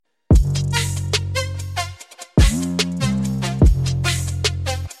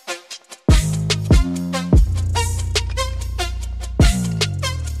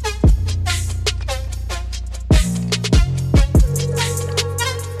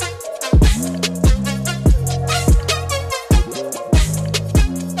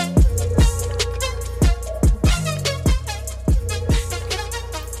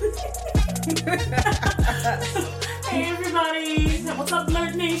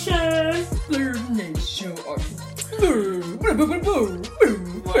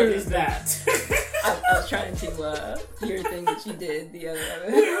What is that? I was trying to your thing that you did the other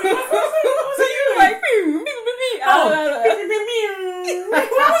way. So you like, why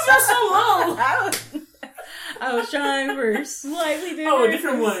was yours so low? I was trying for slightly different. Oh, a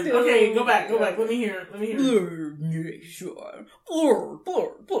different one. Okay, go back. Let me hear. Sure. So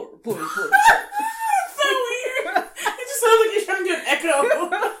weird. It just sounds like you're trying to do an echo.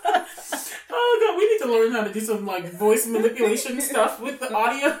 Oh god, we need to learn how to do some like voice manipulation stuff with the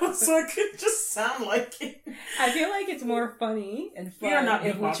audio so it could just sound like it. I feel like it's more funny and fun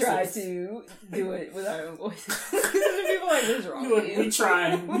if we try to do it with our own voices. People are like, "What's wrong with you?" We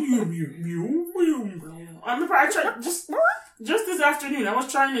tried. I remember I tried just this afternoon. I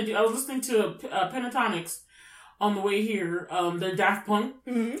was listening to Pentatonics on the way here, their Daft Punk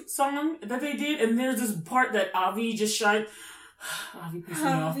song that they did, and there's this part that Avi just shined. Avi pissed me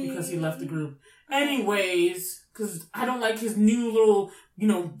off because he left the group. Anyways, because I don't like his new little,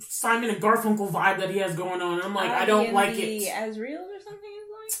 Simon and Garfunkel vibe that he has going on. And I'm like, I don't like it. Asriel or something is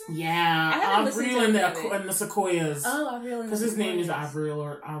like that? Yeah, Avril and the Sequoias. Oh, Avril and the Sequoias. Because his name is Avril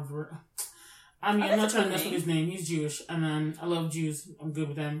or Avril. I mean, I'm not trying to mess with his name. He's Jewish, and then I love Jews. I'm good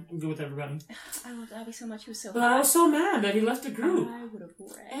with them. I'm good with everybody. I loved Abby so much. He was so But I was so mad that he left the group. I would have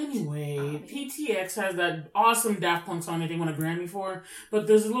wrecked. Anyway, PTX has that awesome Daft Punk song that they won a Grammy for. But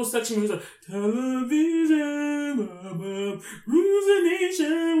there's a little section where he's like, television, rules the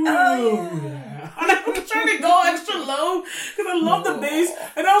nation. Oh, yeah. And I was trying to go extra low because I love the bass.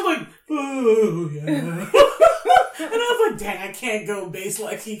 And I was like, oh, yeah. And I was like, dang, I can't go bass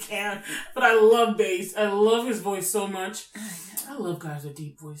like he can. But I love bass. I love his voice so much. I love guys with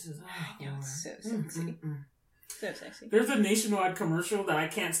deep voices. I know, it's so sexy. So sexy. There's a Nationwide commercial that I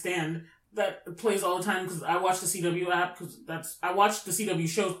can't stand that plays all the time because I watch the CW app I watch the CW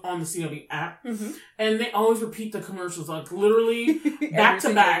shows on the CW app, and they always repeat the commercials like literally back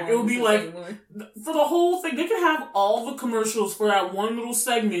to back. It will be like for the whole thing. They could have all the commercials for that one little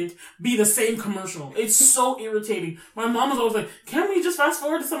segment be the same commercial. It's so irritating. My mom was always like, "Can we just fast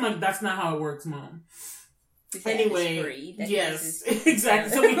forward to something?" Like, that's not how it works, Mom. Anyway, yes,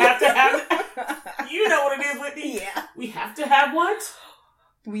 exactly. So we have to have. You know what it is, Whitney. Yeah, we have to have what?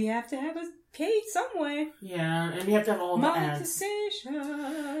 We have to have a paid somewhere. Yeah, and we have to have all the ads.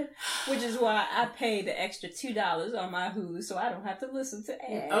 Monetization. Which is why I pay the extra $2 on my Hulu so I don't have to listen to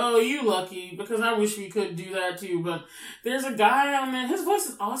ads. Oh, you lucky, because I wish we could do that too, but there's a guy on there, his voice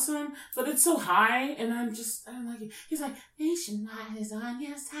is awesome, but it's so high, and I don't like it. He's like, Nationwide is on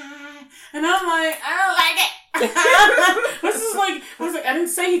your side. And I'm like, I don't like it. This is like, I didn't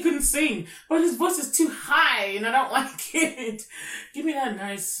say he couldn't sing, but his voice is too high, and I don't like it. Give me that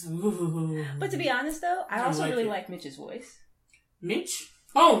nice, ooh. But to be honest, though, I also really like Mitch's voice. Mitch?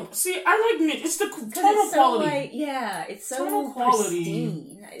 Oh, see, I like Mitch. It's the tonal quality. Like, yeah, it's so tonal quality.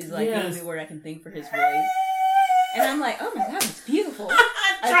 Pristine. Is like the only word I can think for his voice. And I'm like, oh my god, it's beautiful.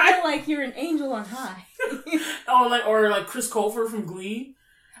 I feel like you're an angel on high. or like Chris Colfer from Glee.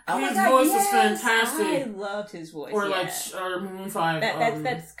 Oh his my god, voice yes, is fantastic. I loved his voice. Or or Maroon 5.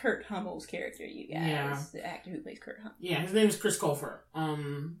 That's Kurt Hummel's character, you guys. Yeah. The actor who plays Kurt Hummel. Yeah, his name is Chris Colfer.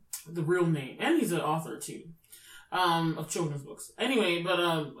 The real name. And he's an author too. Of children's books. Anyway, but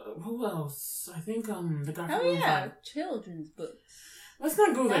who else? I think the guy from Maroon 5. Children's books. Let's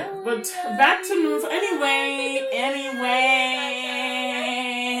not go there. But back to Maroon 5. Anyway.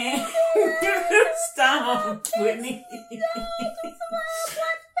 Stop, Whitney.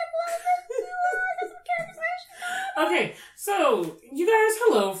 Okay, so, you guys,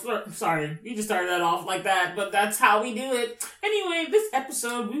 hello. Sorry, you just started that off like that, but that's how we do it. Anyway, this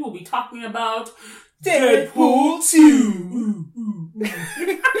episode, we will be talking about Deadpool 2.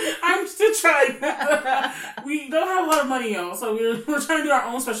 I'm still trying. We don't have a lot of money, y'all, so we're trying to do our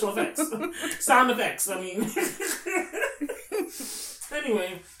own special effects. Sound effects, I mean.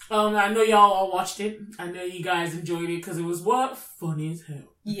 Anyway, I know y'all all watched it. I know you guys enjoyed it, because it was what? Funny as hell.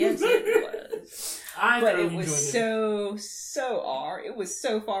 Yes, it was. But it was so R. It was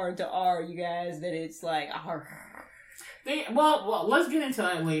so far into R, you guys, that it's like R. Well, let's get into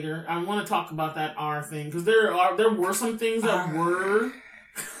that later. I want to talk about that R thing because there were some things that were. Is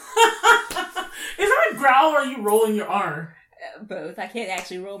that a growl or are you rolling your R? Both. I can't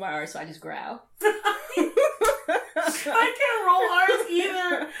actually roll my R, so I just growl. I can't roll R's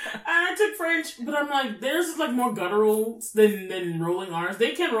either. And I took French, but I'm like, theirs is like more guttural than rolling R's.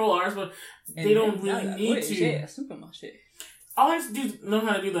 They can roll R's, but they don't really need to. All I have to do is know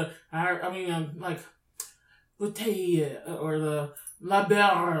how to do the, like, bouteille or the la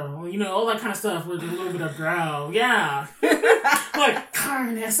belle, all that kind of stuff with a little bit of growl. Yeah. Like,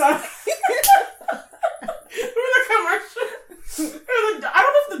 carne asada. Remember the commercial?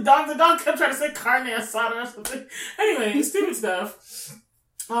 The dog kept trying to say carne asada or something. Anyway, stupid stuff.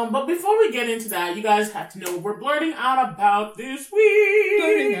 But before we get into that, you guys have to know what we're blurting out about this week.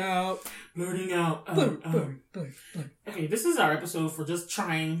 Blurting out. Okay, this is our episode for just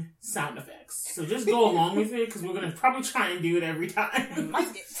trying sound effects. So just go along with it, because we're going to probably try and do it every time.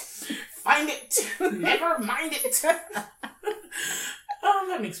 Mind it. Find it. Never mind it.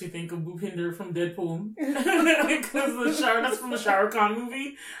 That makes me think of Bhupinder from Deadpool. Because that's from the Shah Rukh Khan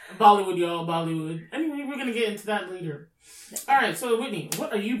movie. Bollywood, y'all. Bollywood. Anyway, we're going to get into that later. Alright, so Whitney,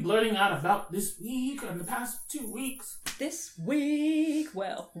 what are you blurting out about this week or in the past 2 weeks? This week,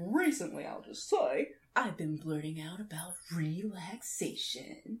 well, recently I'll just say, I've been blurting out about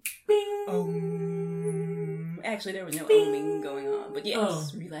relaxation. Bing! Actually, there was no oming going on, but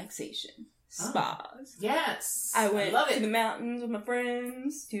yes, relaxation. Spas. Yes! I went to the mountains with my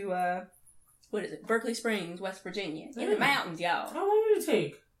friends to, Berkeley Springs, West Virginia. In the mountains, y'all. How long did it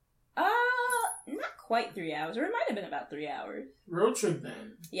take? Not quite 3 hours, or it might have been about 3 hours. Road trip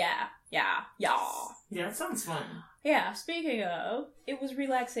then. Yeah, that sounds fun. Yeah, speaking of, it was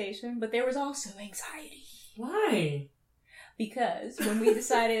relaxation, but there was also anxiety. Why? Because when we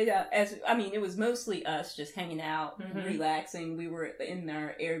decided, it was mostly us just hanging out, relaxing. We were in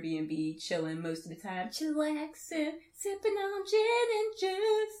our Airbnb, chilling most of the time. Chillaxing, sipping on gin and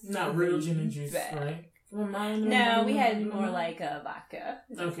juice. Not real gin and juice, right? No, we had more like a vodka.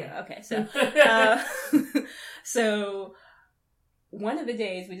 Okay, so, so one of the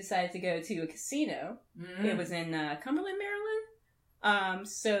days we decided to go to a casino. Mm-hmm. It was in Cumberland, Maryland.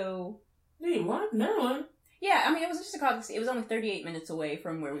 Wait, what? Maryland? Yeah, it was just a call. It was only 38 minutes away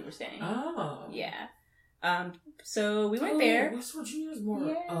from where we were staying. Oh. Yeah. So we went there. West Virginia's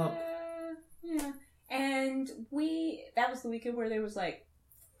more up. Yeah. And that was the weekend where there was like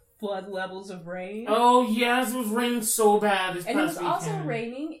flood levels of rain. Oh, yes, it was raining so bad this past weekend. And it was also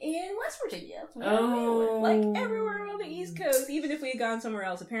raining in West Virginia. Like everywhere on the East Coast. Even if we had gone somewhere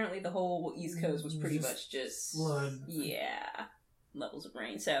else, apparently the whole East Coast was pretty much just flood. Yeah, levels of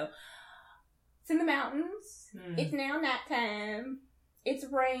rain. So it's in the mountains. It's now nighttime. It's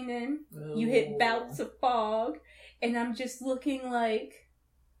raining. Oh. You hit bouts of fog, and I'm just looking like,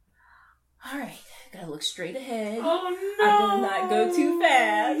 all right, gotta look straight ahead. Oh no! I better not go too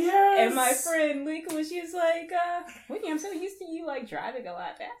fast. Yes. And my friend Lika, she was like, Whitney, I'm so used to you like driving a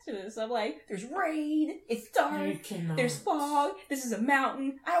lot faster than this. I'm like, there's rain, it's dark, there's fog, this is a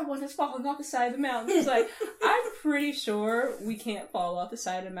mountain, I don't want us falling off the side of the mountain. She's like, I'm pretty sure we can't fall off the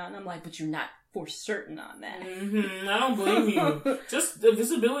side of the mountain. I'm like, but you're not for certain on that. Mm-hmm. I don't blame you. Just the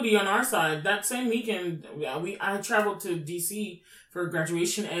visibility on our side. That same weekend, I traveled to DC for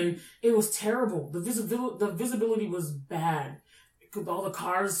graduation, and it was terrible. The visibility was bad. All the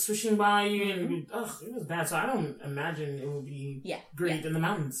cars swishing by you, and it was bad. So I don't imagine it would be great in the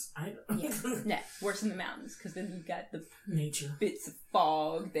mountains. No, worse in the mountains, because then you've got the nature bits of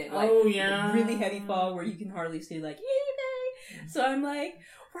fog that really heavy fog where you can hardly see like anything. So I'm like,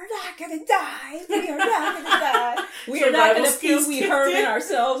 we're not gonna die. We are not gonna die. We are not gonna Pee-wee Herman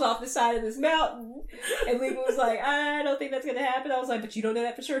ourselves off the side of this mountain. And Lika was like, I don't think that's gonna happen. I was like, but you don't know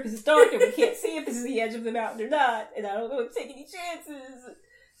that for sure because it's dark and we can't see if this is the edge of the mountain or not. And I don't know if to take any chances.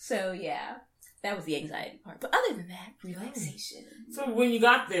 So yeah, that was the anxiety part. But other than that, relaxation. So when you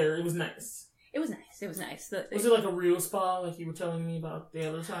got there, it was nice. It was nice. It was nice. Was it like a real spa, like you were telling me about the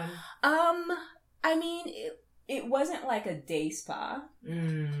other time? It wasn't like a day spa.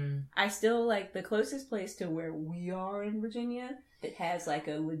 I still like the closest place to where we are in Virginia that has like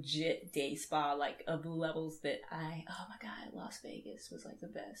a legit day spa, like of the levels that oh my god, Las Vegas was like the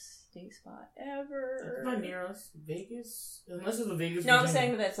best day spa ever. That's not near us. Vegas? Unless it's a Vegas. No, I'm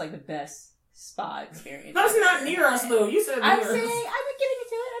saying that's like the best spa experience. That's not near us though. You said near us. I'm getting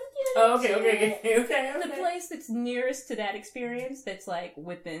into it. Okay. The place that's nearest to that experience, that's like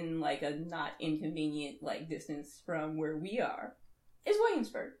within like a not inconvenient like distance from where we are, is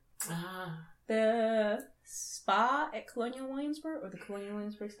Williamsburg. The spa at Colonial Williamsburg, or the Colonial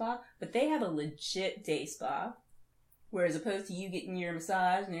Williamsburg Spa, but they have a legit day spa, whereas opposed to you getting your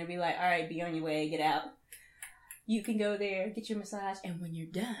massage and they'll be like, all right, be on your way, get out. You can go there, get your massage, and when you're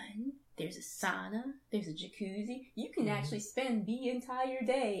done, there's a sauna, there's a jacuzzi. You can actually spend the entire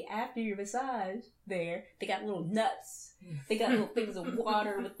day after your massage there. They got little nuts. They got little things of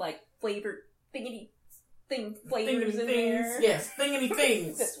water with like flavored flavors in there. Yes, thingity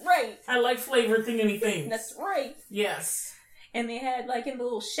things. That's right. I like flavored thingity things. That's right. Yes. And they had, like, in the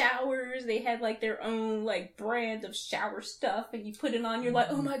little showers, they had, like, their own, like, brand of shower stuff. And you put it on, you're like,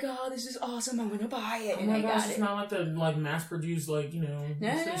 oh my god, this is awesome, I'm gonna buy it. Oh my gosh, it's not like the, like, mass-produced, like, you know... No,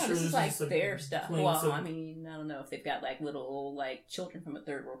 sure this is, like, their just, stuff. Well, I mean, I don't know if they've got, like, little, like, children from a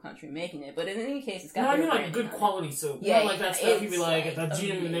third world country making it. But in any case, it's got I mean, like, good quality soap. Yeah, not like that stuff you'd be, like, at the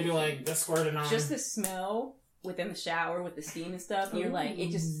gym, and they'd be, like, that's squirting on. Just the smell within the shower with the steam and stuff, you're like,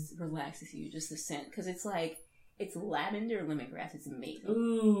 it just relaxes you, just the scent. Because it's, like... It's lavender lemongrass. It's amazing.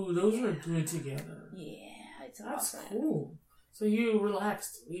 Ooh, those are good together. Yeah, it's That's awesome. Cool. So you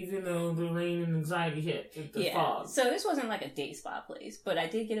relaxed, even though the rain and anxiety hit with the fog. So this wasn't like a day spa place, but I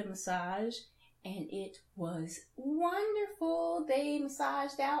did get a massage, and it was wonderful. They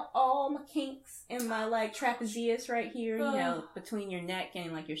massaged out all my kinks and my, like, trapezius right here, you know, between your neck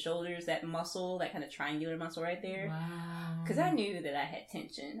and, like, your shoulders, that muscle, that kind of triangular muscle right there. Wow. Because I knew that I had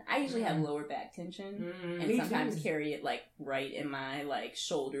tension. I usually have lower back tension, and sometimes carry it, like, right in my, like,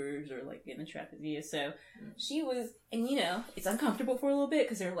 shoulders or, like, in the trapezius. So she was, and, you know, it's uncomfortable for a little bit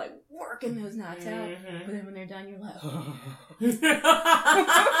because they're, like, working those knots out. But then when they're done, you're like, the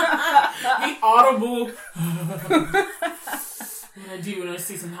audible. What I do when I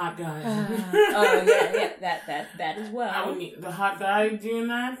see some hot guys. Oh yeah, that as well. I would need the hot guy doing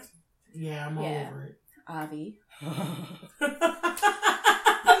that. Yeah, I'm all over it. Avi. I'm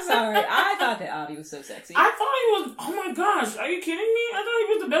sorry. I thought that Avi was so sexy. I thought he was. Oh my gosh, are you kidding me? I thought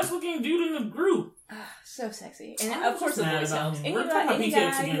he was the best looking dude in the group. So sexy, and of course the voice helps. Any guy who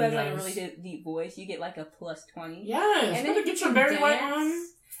has like a really deep voice, you get like a +20. Yes, and then you get your Barry White on.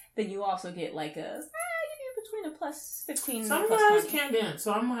 Then you also get like a between a +15. Some guys can't dance,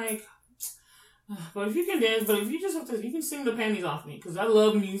 so I'm like, but if you can dance, but if you just have to, you can sing the panties off me because I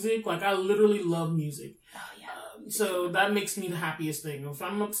love music. Like I literally love music. Oh yeah. So that makes me the happiest thing. If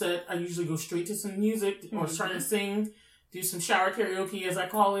I'm upset, I usually go straight to some music or trying to sing. Do some shower karaoke, as I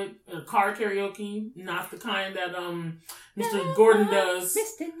call it, or car karaoke, not the kind that Mr. Gordon does.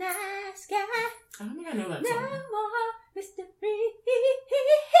 Mr. Nice Guy. I don't think I know that song. No more mystery.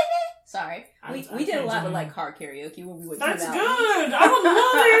 Sorry, we did a lot of like car karaoke when we would. That's good. I would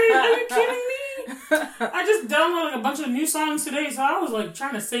love it. Are you kidding me? I just downloaded a bunch of new songs today, so I was like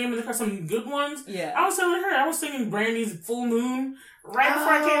trying to sing them in the car, some good ones. Yeah, I was telling her I was singing Brandy's "Full Moon." Right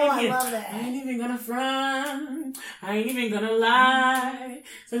before I came in here. I love that. I ain't even gonna front. I ain't even gonna lie.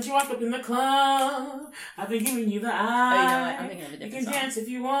 Since you walked up in the club, I've been giving you the eye. Oh, you know what? I'm thinking of a different You can song. dance if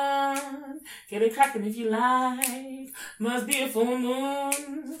you want. Get it cracking if you like. Must be a full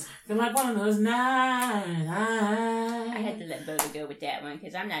moon. Feel like one of those nights. I had to let Boda go with that one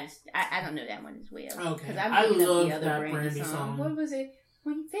because I'm not. I don't know that one as well. Okay. I love the other Brandy song. What was it?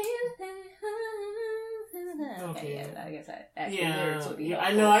 When you feel okay, yeah, I guess lyrics will be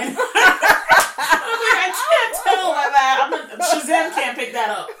helpful. I know. I can't tell by that. Shazam can't pick that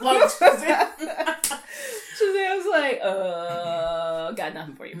up. Like, Shazam's like, got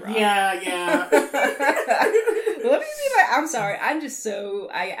nothing for you, bro. Yeah. Let me see if I'm sorry. I'm just so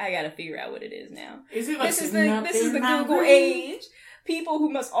I gotta figure out what it is now. Is it like this is the Google age. People who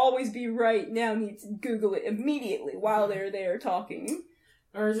must always be right now need to Google it immediately while they're there talking.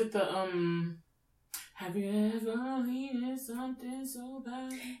 Or is it the have you ever needed something so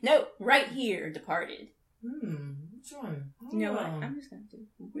bad? No, Right Here, Departed. Which one? You know what? I'm just gonna do.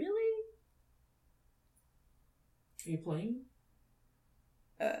 Really? Are you playing?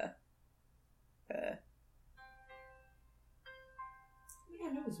 I think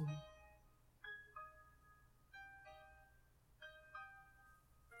I know this one.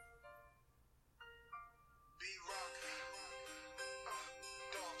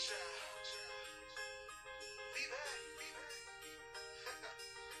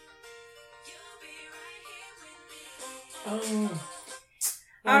 Oh.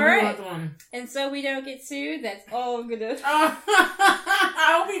 All right. And so we don't get sued. That's all gonna.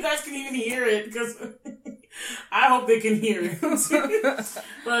 I hope you guys can even hear it because I hope they can hear it.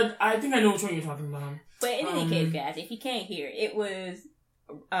 But I think I know which one you're talking about. But in any case, guys, if you can't hear, it was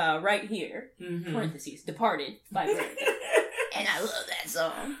Right Here, parentheses, Departed by Brenda. And I love that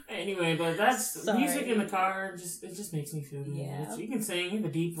song. Anyway, but that's music in the car. It just makes me feel good. Yeah. You can sing, you have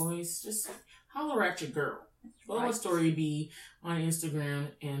a deep voice. Just holler at your girl. Let my story be on Instagram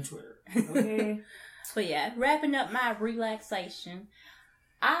and Twitter. Okay? But yeah, wrapping up my relaxation.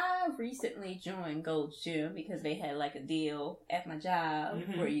 I recently joined Gold's Gym because they had like a deal at my job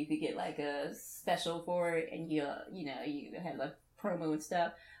where you could get like a special for it and you had like promo and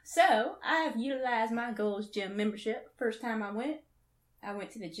stuff. So I've utilized my Gold's Gym membership. First time I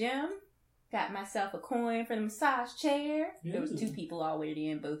went to the gym, got myself a coin for the massage chair. There was 2 people already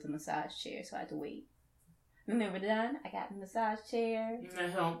in both the massage chairs, so I had to wait. Then they were done. I got a massage chair. That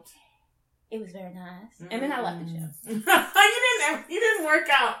helped. It was very nice. And then I left the gym. You didn't work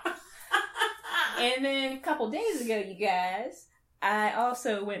out. And then a couple days ago, you guys, I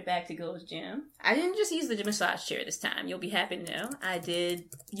also went back to Gold's Gym. I didn't just use the massage chair this time. You'll be happy to know. I did,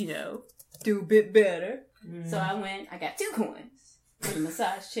 do a bit better. So I got 2 coins for the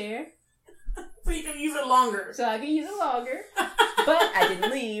massage chair. So you can use it longer. So I can use it longer. But I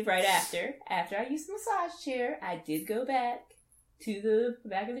didn't leave right after. After I used the massage chair, I did go back to the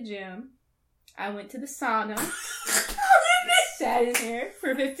back of the gym. I went to the sauna. Sat in there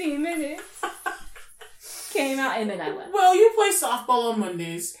for 15 minutes. Came out and then I left. Well, you play softball on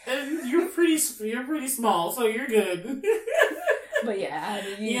Mondays, and you're pretty small, so you're good. But yeah,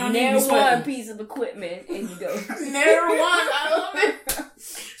 you nair one piece of equipment and you go. Nair one, I love it.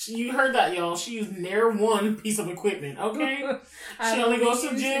 You heard that, y'all. She used nair one piece of equipment, okay? She only goes to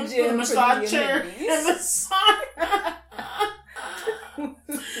the gym for the massage chair and the sauna.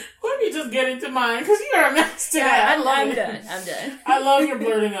 Let me just get into mine, because you are a master. Yeah, I'm done. I love your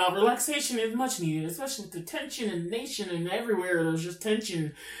blurting out. Relaxation is much needed, especially with the tension in the nation and everywhere. There's just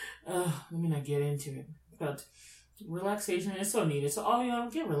tension. Let me not get into it. But relaxation is so needed. So,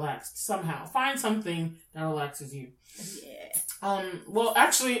 get relaxed somehow. Find something that relaxes you. Yeah. Well,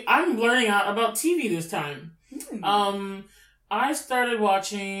 actually, I'm learning out about TV this time. I started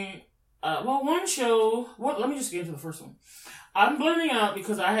watching, one show. Let me just get into the first one. I'm blurting out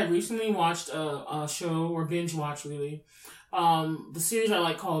because I had recently watched a show, or binge watched really, the series I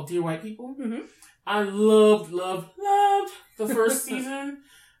like called Dear White People. Mm-hmm. I loved the first season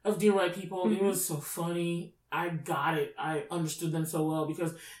of Dear White People. Mm-hmm. It was so funny. I got it. I understood them so well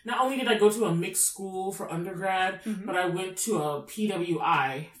because not only did I go to a mixed school for undergrad, but I went to a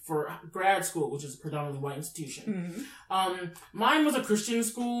PWI for grad school, which is a predominantly white institution. Mm-hmm. Mine was a Christian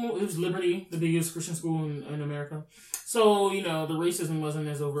school. It was Liberty, the biggest Christian school in America. So, the racism wasn't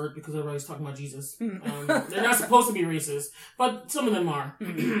as overt because everybody's talking about Jesus. They're not supposed to be racist, but some of them are.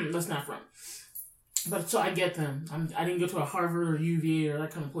 That's not front. But so I get them. I didn't go to a Harvard or UVA or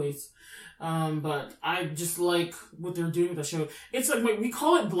that kind of place. But I just like what they're doing with the show. It's like, we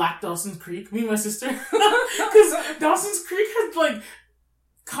call it Black Dawson's Creek, me and my sister. Because Dawson's Creek has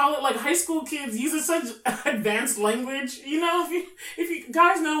call it high school kids using such advanced language. If you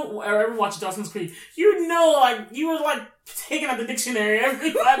guys know or ever watch Dawson's Creek, you were taking out the dictionary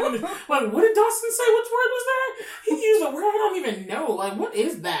every 5 minutes. What did Dawson say? Which word was that? He used a word I don't even know. What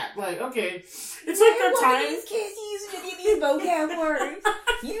is that? Okay. It's the time. These kids using these vocab words.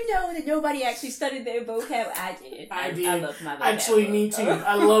 You know that nobody actually studied their vocab. I did. I loved my vocab. Actually, me too.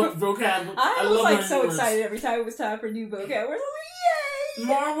 I loved vocab. I was so excited every time it was time for new vocab words. Yay!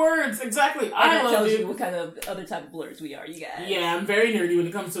 More words, exactly. And I love it. You what kind of other type of blurs we are, you guys. Yeah, I'm very nerdy when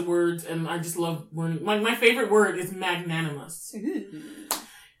it comes to words, and I just love learning. My favorite word is magnanimous.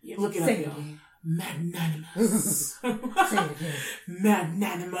 Look it up, y'all. Magnanimous. Say it again.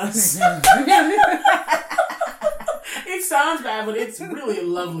 Magnanimous. It sounds bad, but it's really a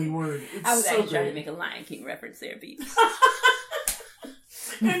lovely word. I was actually trying to make a Lion King reference there, Pete.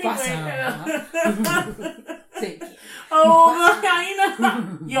 Anyway, Thank you.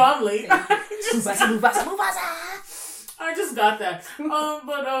 Yo, I'm late. I just got that.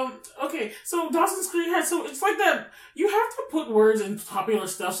 Okay. So Dawson's Creek it's like that. You have to put words in popular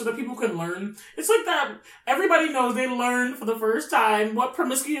stuff so that people can learn. It's like that. Everybody knows they learned for the first time what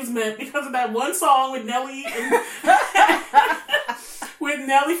promiscuous meant because of that one song with Nelly and with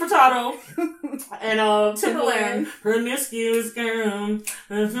Nelly Furtado and Timberland. Promiscuous girl.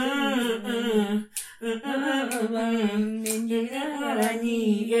 And you know what I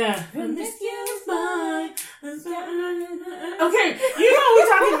need. Yeah. Promiscuous boy. Okay, you know what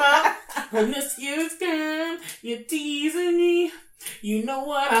we're talking about. Promiscuous girl, you're teasing me. You know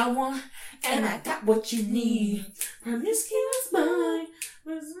what I want, and I got what you need. Promiscuous boy.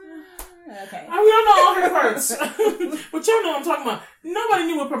 Okay. We all know all her parts. But y'all know what I'm talking about. Nobody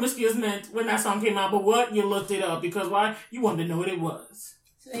knew what promiscuous meant when that song came out, but what? You looked it up because why? You wanted to know what it was.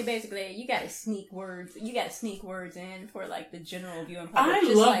 So they basically, you gotta sneak words in for the general viewing public. I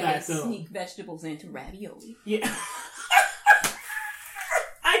love that though. Sneak vegetables into ravioli. Yeah.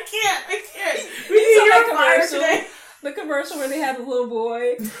 I can't. We see your fire today. The commercial where they have a little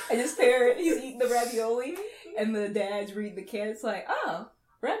boy and his parent, he's eating the ravioli, and the dad's reading the can. It's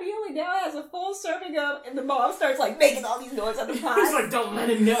ravioli now has a full serving of, and the mom starts making all these noises on the pot. He's don't let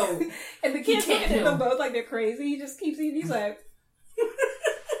him know. And the kids looking at them both like they're crazy. He just keeps eating. He's like.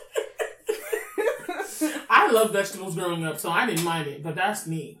 I love vegetables growing up, so I didn't mind it, but that's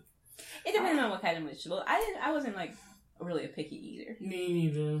me. It depends on what kind of vegetable. I wasn't really a picky eater. Me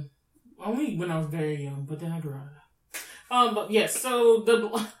neither. Only when I was very young, but then I grew out of that. But yes, so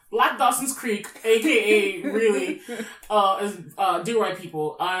the Black Dawson's Creek, aka really, is Dear White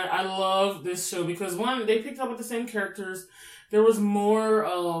People. I love this show because one, they picked up with the same characters. There was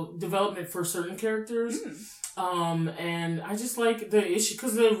more development for certain characters. And I just like the issue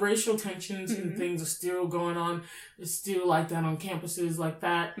because the racial tensions and things are still going on. It's still like that on campuses like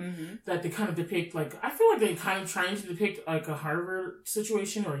that, that they kind of depict, like, I feel like they kind of trying to depict like a Harvard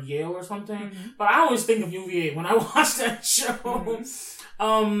situation or Yale or something. But I always think of UVA when I watch that show.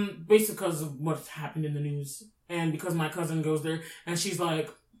 Basically because of what's happened in the news. And because my cousin goes there and she's like,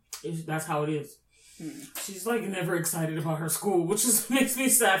 that's how it is. She's like never excited about her school, which just makes me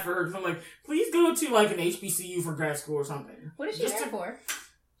sad for her. Cause I'm like, please go to like an HBCU for grad school or something. What is she there for?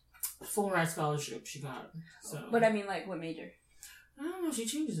 Full ride scholarship she got. So, but I mean, like, what major? I don't know. She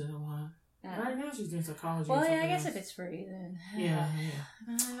changes it a lot. Right now she's doing psychology. Well, yeah, I guess if it's free, then yeah.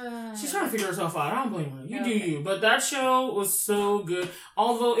 She's trying to figure herself out. I don't blame her. You do you. But that show was so good.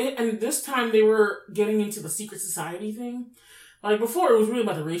 Although, and this time they were getting into the secret society thing. Like, before, it was really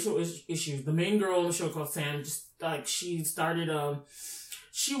about the racial issues. The main girl on the show called Sam, just, like, she started,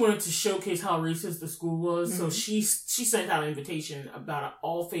 she wanted to showcase how racist the school was. So she sent out an invitation about an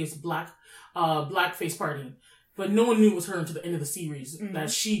all-face blackface party. But no one knew it was her until the end of the series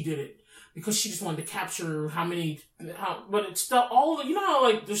that she did it. Because she just wanted to capture but it's still you know how,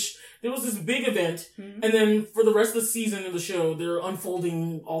 like, there was this big event, and then for the rest of the season of the show, they're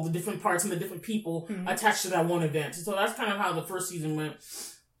unfolding all the different parts and the different people attached to that one event. So that's kind of how the first season went.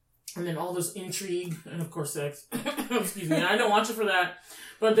 And then all this intrigue, and of course sex. Excuse me, I don't watch it for that,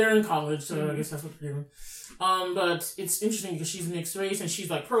 but they're in college, so I guess that's what they're doing. But it's interesting because she's mixed race and she's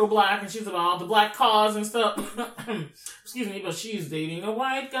like pro-black and she's about all the black cause and stuff. Excuse me, but she's dating a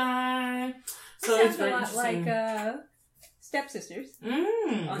white guy. So it it's very sounds a lot like Stepsisters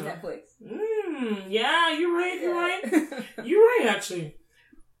on Netflix. Yeah, you're right. You're right, actually.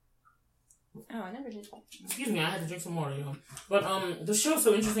 Oh, I never did that. Excuse me, I had to drink some water, But the show's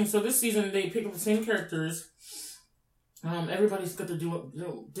so interesting. So this season they pick up the same characters. Everybody's got to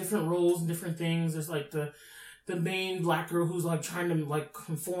do different roles and different things. There's like the main black girl who's like trying to like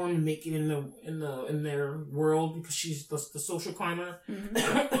conform and make it in their world because she's the social climber.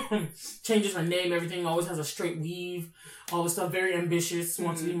 Changes her name, everything. Always has a straight weave, all this stuff. Very ambitious.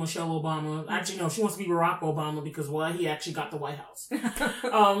 Wants to be Michelle Obama. Actually, no, she wants to be Barack Obama because he actually got the White House.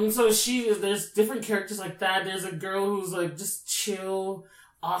 So there's different characters like that. There's a girl who's like just chill,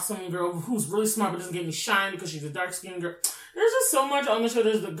 awesome girl who's really smart but doesn't get any shine because she's a dark-skinned girl. There's just so much on the show.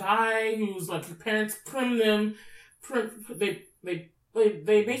 There's the guy who's like, her parents they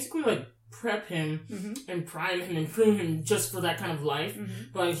basically like prep him and prime him and prune him just for that kind of life.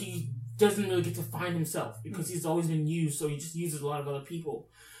 But he doesn't really get to find himself because he's always been used, so he just uses a lot of other people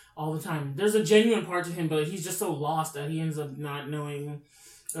all the time. There's a genuine part to him, but he's just so lost that he ends up not knowing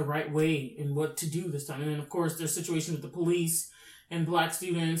the right way and what to do this time. And then, of course, there's situations with the police and black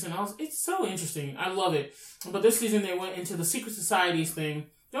students, and it's so interesting. I love it. But this season they went into the secret societies thing.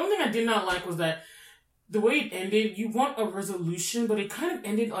 The only thing I did not like was that the way it ended, you want a resolution, but it kind of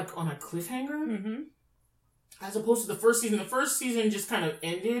ended like on a cliffhanger. As opposed to the first season. The first season just kind of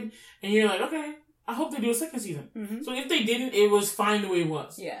ended, and you're like, okay, I hope they do a second season. So if they didn't, it was fine the way it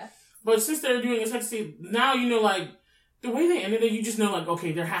was. Yeah. But since they're doing a second season, now you know, like, the way they ended it, you just know, like,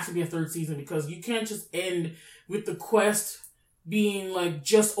 okay, there has to be a third season because you can't just end with the quest being like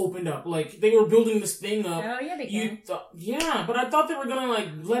just opened up. Like they were building this thing up. Oh yeah, they can. Yeah, but I thought they were gonna like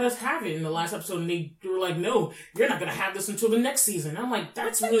let us have it in the last episode, and they were like, "No, you're not gonna have this until the next season." I'm like,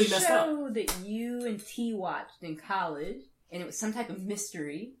 "That's really messed up." Show that you and T watched in college, and it was some type of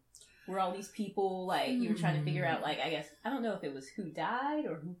mystery where all these people like you were trying to figure out. Like I guess I don't know if it was who died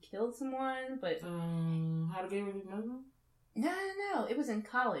or who killed someone, but how to get rid of murder? No. It was in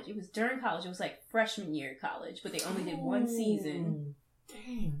college. It was during college. It was like freshman year college, but they only did one season.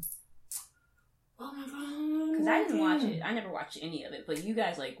 Dang. Oh my god. Because I didn't watch it. I never watched any of it, but you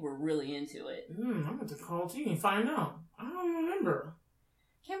guys like were really into it. I'm going to call T and find out. I don't remember.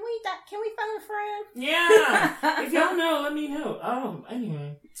 Can we find a friend? Yeah. If y'all know, let me know.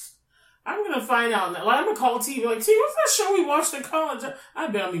 Anyway. I'm going to find out. Like, I'm going to call T and be like, T, what's that show we watched in college? I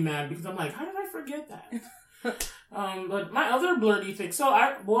bet I'll be mad because I'm like, how did I forget that? But my other blurty thing. So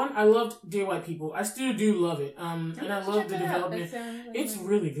I loved Dear White People. I still do love it. And I love the development. It's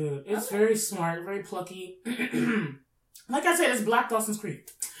really good. It's very smart, very plucky. Like I said, it's Black Dawson's Creek.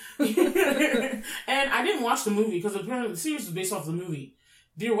 And I didn't watch the movie because apparently the series is based off the movie.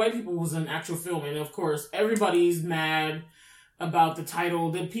 Dear White People was an actual film, and of course everybody's mad about the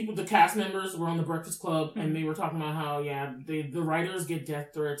title. The cast members were on the Breakfast Club, and they were talking about how, the writers get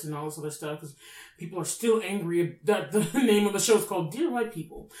death threats and all this other stuff because people are still angry that the name of the show is called Dear White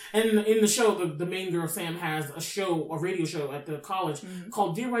People. And in the show, the main girl, Sam, has a radio show at the college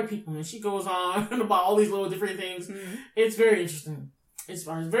called Dear White People, and she goes on about all these little different things. It's very interesting. It's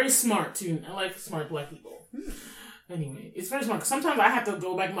very smart, too. I like smart black people. Anyway, it's very smart. Sometimes I have to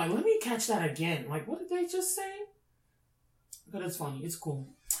go back and let me catch that again. Like, what did they just say? But it's funny. It's cool.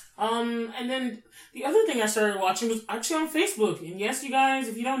 And then the other thing I started watching was actually on Facebook. And yes, you guys,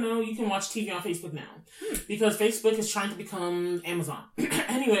 if you don't know, you can watch TV on Facebook now. Because Facebook is trying to become Amazon.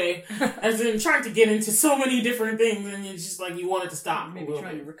 Anyway, as in trying to get into so many different things, and it's just like you want it to stop. Maybe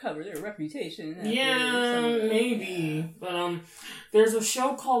trying to recover their reputation. Yeah, maybe. But there's a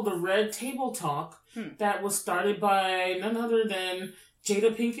show called The Red Table Talk that was started by none other than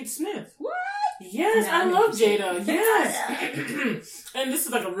Jada Pinkett Smith. What? Yes, I love Jada. Yes. And this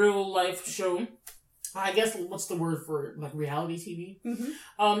is like a real life show. I guess, what's the word for it? Like reality TV?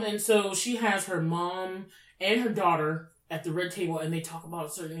 And so she has her mom and her daughter at the red table, and they talk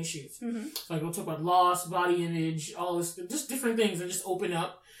about certain issues. Like they'll talk about loss, body image, all this, just different things, and just open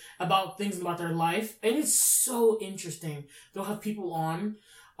up about things about their life. And it's so interesting. They'll have people on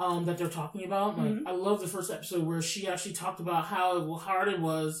that they're talking about. Like, I love the first episode where she actually talked about how hard it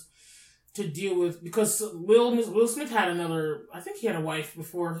was to deal with, because Will Smith had another, I think he had a wife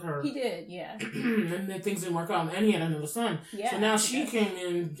before her. He did, yeah. And then things didn't work out, and he had another son. Yeah, so now she came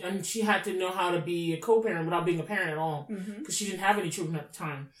in, and she had to know how to be a co-parent without being a parent at all, because she didn't have any children at the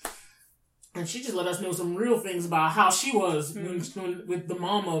time. And she just let us know some real things about how she was with the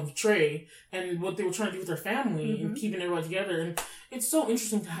mom of Trey, and what they were trying to do with their family, and keeping everybody together. And it's so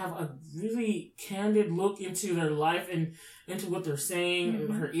interesting to have a really candid look into their life and into what they're saying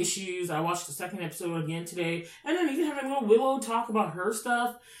and her issues. I watched the second episode again today, and then even having little Willow talk about her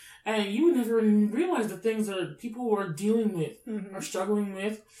stuff, and you would never realize the things that people are dealing with or struggling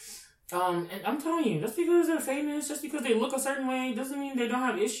with. And I'm telling you, just because they're famous, just because they look a certain way, doesn't mean they don't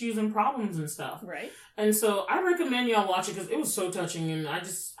have issues and problems and stuff. Right. And so I recommend y'all watch it because it was so touching, and I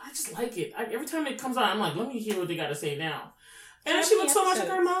just like it. Every time it comes out, I'm like, let me hear what they got to say now. And she looks so much like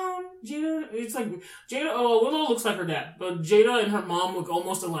her mom. Jada, it's like Jada. Oh, Willow looks like her dad, but Jada and her mom look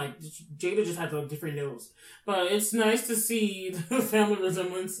almost alike. Jada just has a different nose, but it's nice to see the family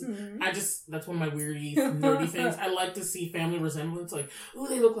resemblance. That's one of my weirdy, nerdy things. I like to see family resemblance. Like, oh,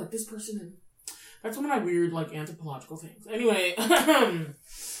 they look like this person. And that's one of my weird, like, anthropological things. Anyway,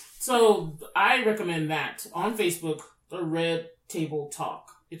 so I recommend that on Facebook, The Red Table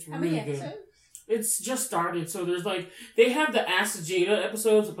Talk. It's really good. It's just started, so there's they have the Ask Jada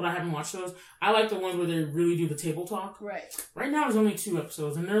episodes, but I haven't watched those. I like the ones where they really do the table talk. Right. Right now there's only 2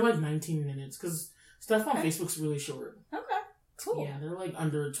 episodes, and they're 19 minutes, because stuff on Facebook's really short. Okay, cool. Yeah, they're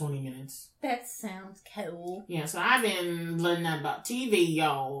under 20 minutes. That sounds cool. Yeah, so I've been learning about TV,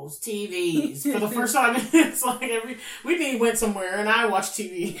 y'all. TVs. For the first time, it's we went somewhere, and I watched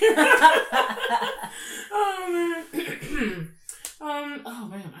TV. Oh, man. Oh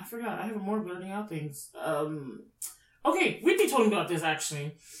man, I forgot. I have more blurting out things. Okay, Whitney told me about this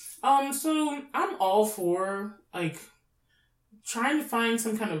actually. So I'm all for trying to find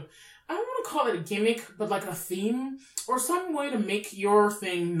some kind of, I don't want to call it a gimmick, but a theme or some way to make your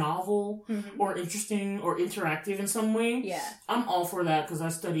thing novel or interesting or interactive in some way. Yeah. I'm all for that because I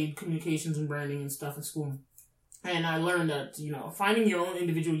studied communications and branding and stuff in school. And I learned that, finding your own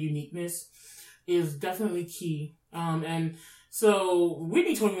individual uniqueness is definitely key. So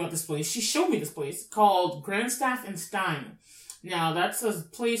Whitney told me about this place. She showed me this place called Grandstaff and Stein. Now that's a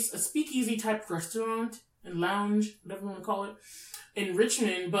place, a speakeasy type restaurant and lounge, whatever you want to call it, in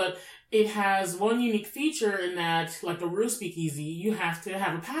Richmond. But it has one unique feature in that, like a real speakeasy, you have to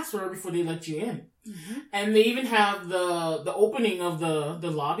have a password before they let you in. And they even have the opening of the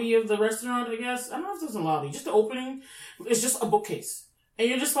lobby of the restaurant, I guess. I don't know if there's a lobby. Just the opening. It's just a bookcase. And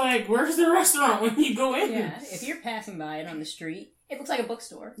you're just like, where's the restaurant when you go in? Yeah, if you're passing by it on the street, it looks like a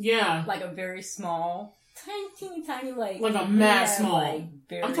bookstore. Yeah. Like a very small, tiny, like a mad small.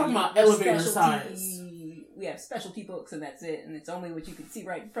 I'm talking about elevator size. We have specialty books and that's it. And it's only what you can see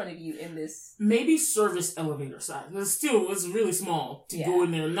right in front of you in this. Maybe service elevator size. But still, it's really small to go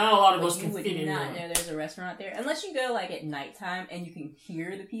in there. Not a lot of us can fit in there. You would not know there's a restaurant there. Unless you go at nighttime and you can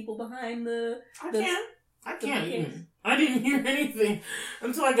hear the people behind the... I can't even. I didn't hear anything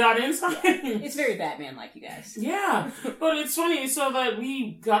until I got inside. Yeah. It's very Batman-like, you guys. Yeah, but it's funny. So that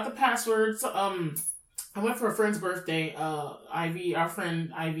we got the passwords. I went for a friend's birthday. Ivy, our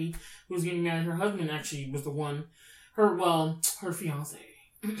friend Ivy, who was getting married, her husband actually was the one. Her fiance.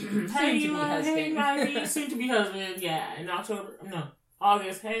 Hey, Ivy, soon to be husband. Yeah, in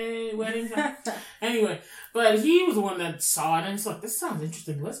August. Hey, wedding time. Anyway, but he was the one that saw it and it's like, this sounds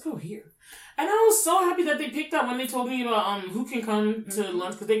interesting. Let's go here. And I was so happy that they picked up when they told me about who can come to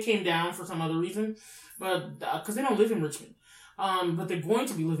lunch because they came down for some other reason, but because they don't live in Richmond. But they're going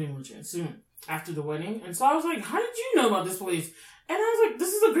to be living in Richmond soon after the wedding. And so I was like, how did you know about this place? And I was like,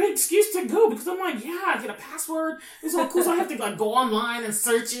 this is a great excuse to go because I'm like, yeah, I get a password. It's so cool. So I have to like go online and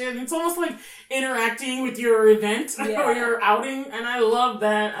search it. And it's almost like interacting with your event or your outing. And I love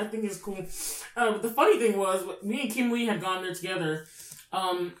that. I think it's cool. But the funny thing was, me and Kim Lee had gone there together.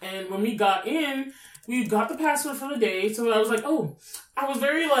 And when we got in, we got the password for the day. So I was like, oh, I was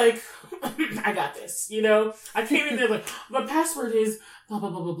very like, I got this, you know? I came in there like, the password is blah, blah,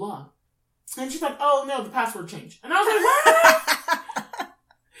 blah, blah, blah. And she's like, oh, no, the password changed. And I was like, what?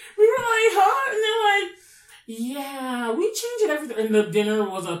 We were like, huh? And they're like, yeah, we changed it everything. And the dinner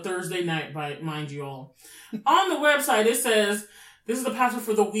was a Thursday night, mind you all. On the website, it says, this is the password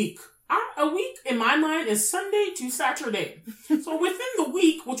for the week. A week, in my mind, is Sunday to Saturday. So within the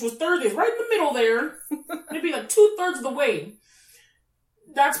week, which was Thursdays, right in the middle there, maybe like 2/3 of the way,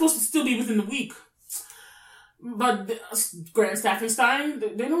 that's supposed to still be within the week. But Grand Staff and Stein,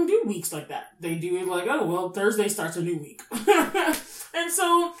 they don't do weeks like that. They do it like, oh, well, Thursday starts a new week. And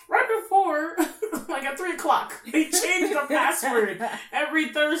so, right before, like at 3 o'clock, they changed the password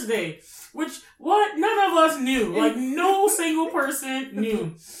every Thursday. Which, none of us knew. Like, no single person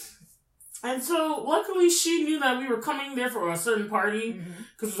knew. And so, luckily, she knew that we were coming there for a certain party,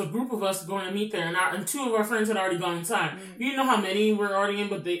 because there was a group of us going to meet there, and 2 of our friends had already gone inside. We didn't know how many were already in,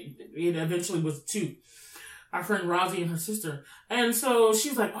 but it eventually was 2. Our friend Rosie and her sister. And so she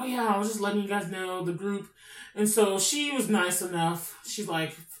was like, oh yeah, I was just letting you guys know, the group. And so she was nice enough. She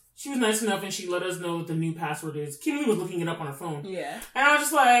was nice enough and she let us know what the new password is. Kimmy was looking it up on her phone. Yeah. And I was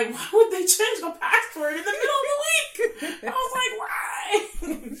just like, why would they change the password in the middle of the week? I was like, why?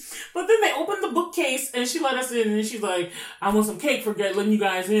 But then they opened the bookcase and she let us in and she's like, I want some cake for letting you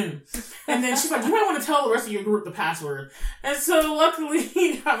guys in. And then she's like, you might want to tell the rest of your group the password. And so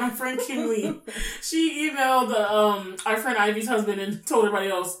luckily, my friend Kim Lee, she emailed our friend Ivy's husband and told everybody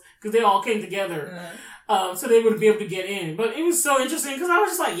else because they all came together. So they would be able to get in. But it was so interesting because I was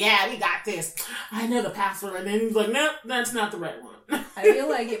just like, yeah, we got this. I know the password. And then he was like, nope, that's not the right one. I feel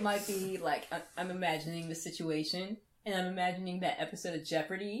like it might be like, I'm imagining the situation and I'm imagining that episode of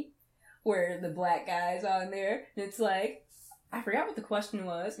Jeopardy where the black guy's on there and it's like, I forgot what the question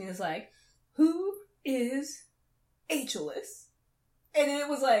was. And it's like, who is ageless? And it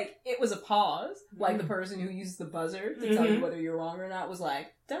was like, it was a pause. Like the person who used the buzzer to tell you whether you're wrong or not was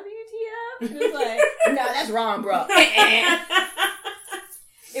like, WTF? And it was like, no, that's wrong, bro.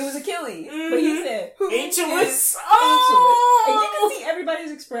 It was Achilles. But he said, who is ageless? And you can see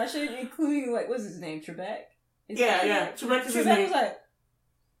everybody's expression, including, like, what's his name? Trebek? Yeah. Trebek is his name. Trebek was like,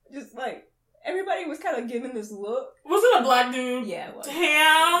 just like, everybody was kind of giving this look. Was it a black dude? Yeah, it was.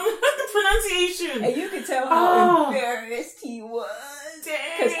 Damn! The pronunciation! And you could tell how embarrassed he was.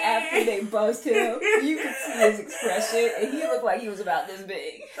 Because after they buzzed him, you could see his expression, and he looked like he was about this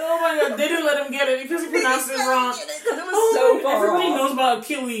big. Oh my god, they didn't let him get it because he pronounced it wrong. Because it was so far Everybody off. knows about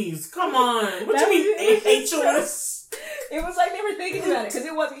Achilles. Come on. What do you mean, Achilles? It was like they were thinking about it, because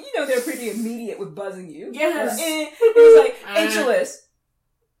it wasn't, they're pretty immediate with buzzing you. Yes. It was like, Achilles.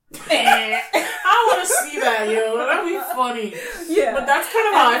 I want to see that, yo. That'd be funny. Yeah. But that's kind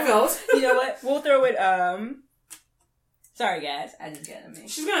of how I felt. You know what? We'll throw it, sorry guys, I just got it.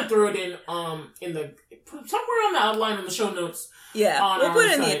 She's gonna throw it in the somewhere on the outline in the show notes. Yeah, we'll put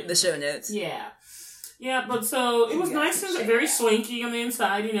it in the show notes. Yeah, but so it was nice and very swanky on the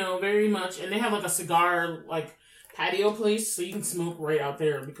inside, very much. And they have like a cigar like patio place, so you can smoke right out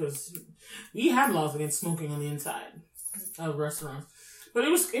there because we have laws against smoking on the inside of restaurants. But it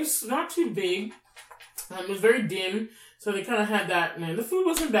was not too big. It was very dim, so they kind of had that. Man, the food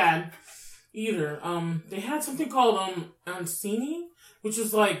wasn't bad either. They had something called Ancini, which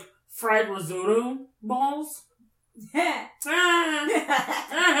is like fried risotto balls. But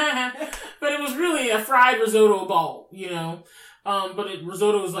it was really a fried risotto ball, But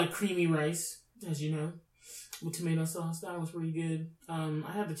risotto is like creamy rice, as you know, with tomato sauce. That was pretty good.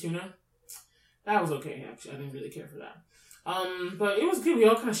 I had the tuna. That was okay, actually. I didn't really care for that. But it was good. We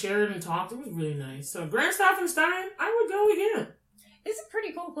all kind of shared and talked. It was really nice. So Grand Staff and Stein, I would go again. It's a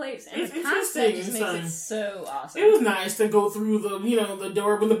pretty cool place. And it's the concept just makes it so awesome. It was nice to go through the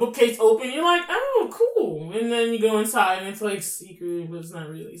door when the bookcase opened. You're like, oh, cool. And then you go inside and it's like secret, but it's not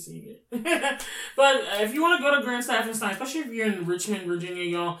really secret. But if you want to go to Grand Staff and Stein, especially if you're in Richmond, Virginia,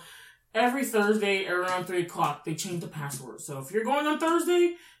 y'all, every Thursday around 3 o'clock, they change the password. So if you're going on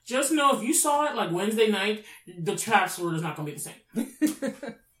Thursday, just know if you saw it like Wednesday night, the password is not going to be the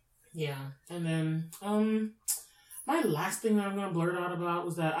same. Yeah. And then, my last thing that I'm going to blurt out about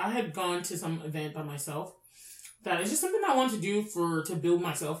was that I had gone to some event by myself. That is just something I wanted to do to build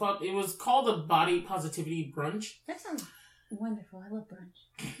myself up. It was called a Body Positivity Brunch. That sounds wonderful. I love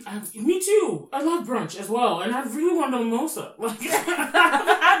brunch. Me too. I love brunch as well, and I really want a mimosa. Like I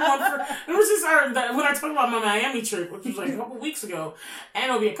had one for ever since when I talked about my Miami trip, which was like a couple weeks ago, and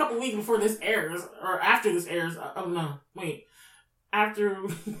it'll be a couple weeks before this airs or after this airs. Oh no, wait. After, I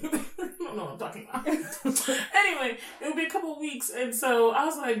don't know what I'm talking about. Anyway, it'll be a couple weeks, and so I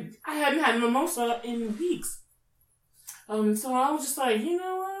was like, I hadn't had mimosa in weeks. So I was just like, you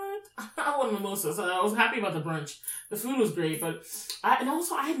know what? I want a mimosa. So I was happy about the brunch. The food was great, but I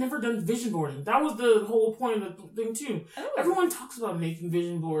had never done vision boarding. That was the whole point of the thing too. Oh. Everyone talks about making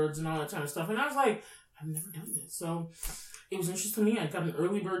vision boards and all that kind of stuff, and I was like, I've never done this. So it was interesting to me. I got an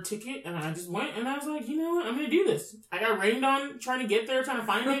early bird ticket, and I just went, and I was like, you know what? I'm going to do this. I got rained on trying to get there, trying to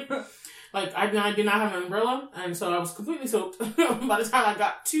find it. Like, I did not have an umbrella, and so I was completely soaked by the time I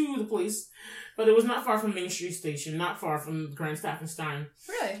got to the place. But it was not far from Main Street Station, not far from Grand Staffelstein.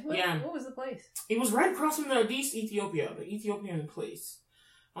 Really? What was the place? It was right across from the East Ethiopia, the Ethiopian place.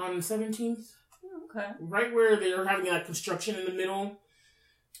 On 17th. Okay. Right where they were having that construction in the middle.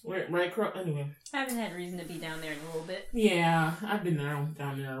 Right across, anyway. I haven't had reason to be down there in a little bit. Yeah, I've been down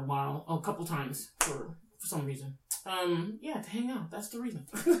there a while, a couple times for some reason. To hang out. That's the reason.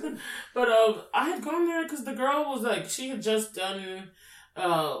 But I had gone there because the girl was like, she had just done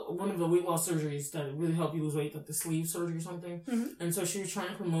one of the weight loss surgeries that really helped you lose weight, like the sleeve surgery or something. Mm-hmm. And so she was trying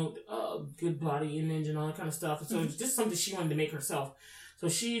to promote good body image and all that kind of stuff. And so it's just something she wanted to make herself. So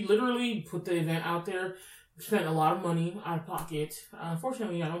she literally put the event out there. Spent a lot of money out of pocket.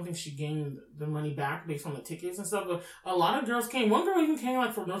 Unfortunately, I don't think she gained the money back based on the tickets and stuff, but a lot of girls came. One girl even came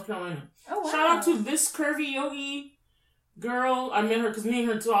like from North Carolina. Oh, wow. Shout out to this curvy yogi girl. I met her because me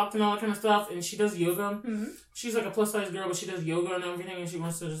and her talked and all that kind of stuff, and she does yoga. Mm-hmm. She's like a plus size girl, but she does yoga and everything, and she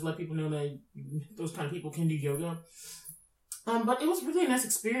wants to just let people know that those kind of people can do yoga. But it was really a nice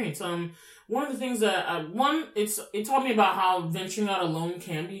experience. One of the things that, it taught me about how venturing out alone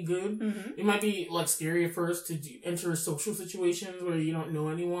can be good. Mm-hmm. It might be, like, scary at first to enter social situations where you don't know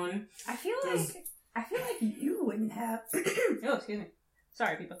anyone. I feel like you wouldn't have... Oh, excuse me.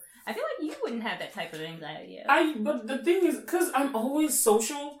 Sorry, people. I feel like you wouldn't have that type of anxiety. But the thing is, because I'm always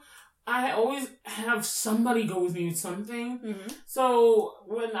social, I always have somebody go with me with something. Mm-hmm. So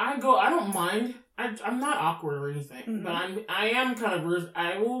when I go, I don't mind. I'm not awkward or anything, mm-hmm. but I am kind of,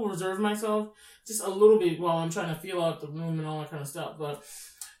 I will reserve myself just a little bit while I'm trying to feel out the room and all that kind of stuff. But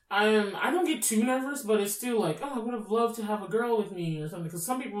I don't get too nervous, but it's still like, oh, I would have loved to have a girl with me or something. Because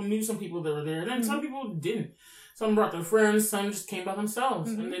some people knew some people that were there, and then mm-hmm. some people didn't. Some brought their friends, some just came by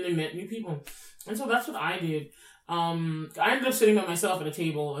themselves, mm-hmm. and then they met new people. And so that's what I did. I ended up sitting by myself at a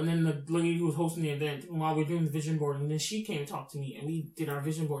table, and then the lady who was hosting the event, while we were doing the vision boarding, then she came and talked to me, and we did our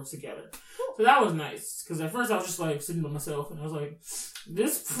vision boards together. So that was nice, because at first I was just like sitting by myself, and I was like,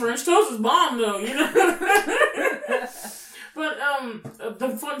 this French toast is bomb though, you know? But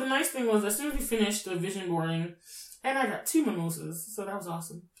the nice thing was, as soon as we finished the vision boarding, and I got 2 mimosas, so that was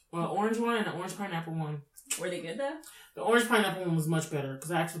awesome. Well, orange one and an orange pineapple one. Were they good though? The orange pineapple one was much better,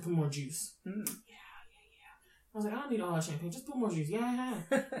 because I actually put more juice. Mm. I was like, I don't need all that champagne. Just put more juice. Yeah.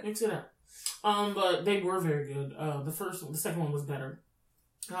 Mix it up. But they were very good. The second one was better.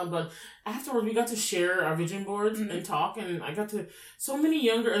 But afterwards, we got to share our vision boards mm-hmm. and talk, and I got to, so many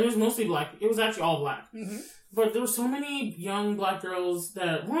younger, and it was mostly black. It was actually all black. Mm-hmm. But there were so many young black girls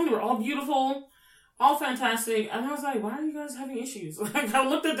that, one, they were all beautiful, all fantastic, and I was like, why are you guys having issues? Like, I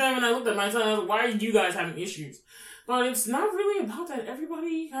looked at them, and I looked at myself, and I was like, why are you guys having issues? But it's not really about that.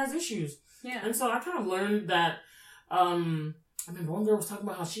 Everybody has issues. Yeah. And so I kind of learned that, I remember one girl was talking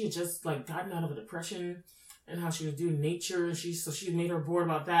about how she had just, like, gotten out of a depression and how she was doing nature, and she made her bored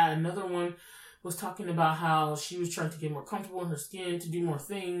about that. Another one was talking about how she was trying to get more comfortable in her skin, to do more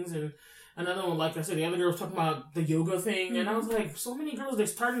things, and another one, like I said, the other girl was talking about the yoga thing, mm-hmm. and I was like, so many girls, they're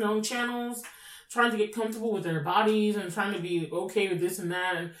starting their own channels, trying to get comfortable with their bodies, and trying to be okay with this and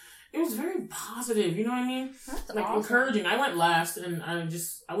that, and it was very positive, you know what I mean? That's like awesome. Encouraging. I went last, and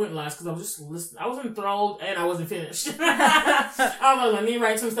I went last because I was just listening. I was enthralled, and I wasn't finished. I was like, let me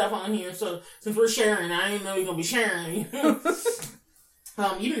write some stuff on here. So since we're sharing, I didn't know you're gonna be sharing.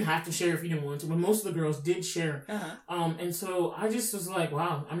 You didn't have to share if you didn't want to, but most of the girls did share. Uh-huh. And so I just was like,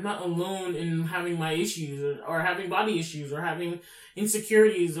 wow, I'm not alone in having my issues or having body issues or having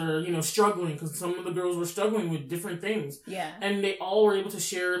insecurities or, you know, struggling, because some of the girls were struggling with different things. Yeah. And they all were able to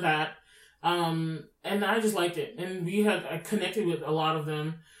share that And I just liked it. And I connected with a lot of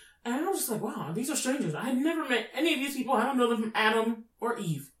them. And I was just like, wow, these are strangers. I had never met any of these people. I don't know them from Adam or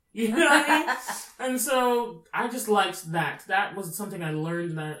Eve. You know what I mean? And so I just liked that. That was something I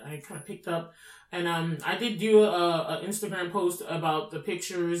learned that I kind of picked up. And I did do a Instagram post about the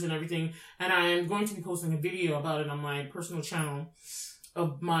pictures and everything. And I am going to be posting a video about it on my personal channel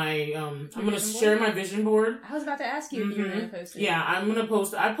of my, I'm going to share my vision board. I was about to ask you if you were going to post it. Yeah, I'm going to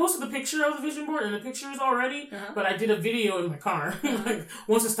post, I posted the picture of the vision board and the pictures already, but I did a video in my car. Like,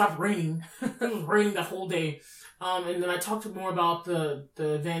 once it stopped raining. It was raining the whole day. And then I talked more about the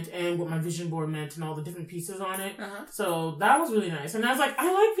event and what my vision board meant and all the different pieces on it. So that was really nice. And I was like, I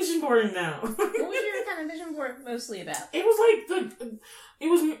like vision boarding now. What was your kind of vision board mostly about? It was like it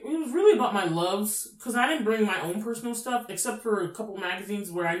was really about my loves, because I didn't bring my own personal stuff except for a couple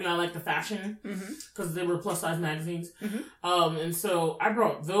magazines where I knew I liked the fashion, because they were plus size magazines. And so I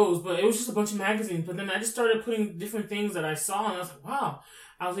brought those, but it was just a bunch of magazines. But then I just started putting different things that I saw, and I was like, wow,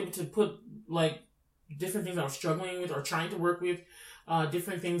 I was able to put like different things I was struggling with or trying to work with,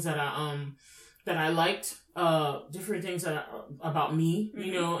 different things that I liked, different things about me,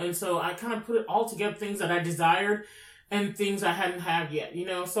 you know, and so I kind of put it all together, things that I desired and things I hadn't had yet, you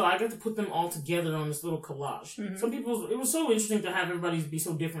know, so I got to put them all together on this little collage. Some people, it was so interesting to have everybody be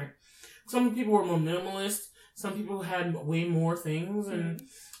so different. Some people were more minimalist, some people had way more things, and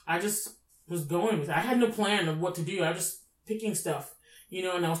I just was going with it. I had no plan of what to do. I was just picking stuff. You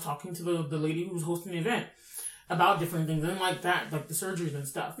know, and I was talking to the lady who was hosting the event about different things and like that, like the surgeries and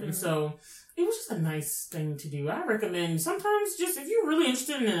stuff. And so it was just a nice thing to do. I recommend sometimes just, if you're really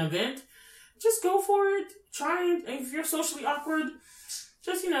interested in an event, just go for it. Try it. And if you're socially awkward,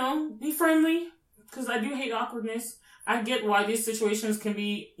 just, you know, be friendly, because I do hate awkwardness. I get why these situations can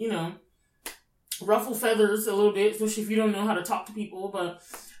be, you know, ruffle feathers a little bit, especially if you don't know how to talk to people. But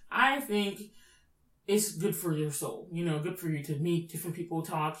I think it's good for your soul, you know, good for you to meet different people,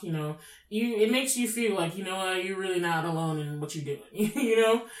 talk, you know, it makes you feel like, you know, you're really not alone in what you're doing, you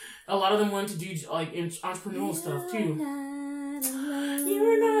know, a lot of them want to do, like, entrepreneurial stuff, too.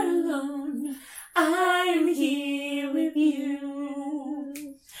 You're not alone, I'm here with you,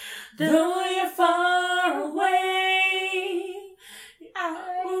 though you're far away,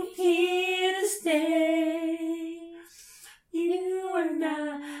 I'm here to stay, you are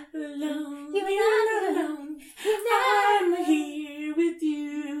not alone. You're not alone. I'm here with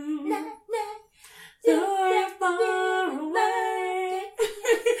you. So you're far away.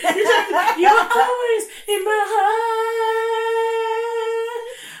 You're always in my heart.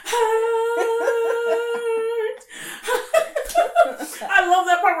 I love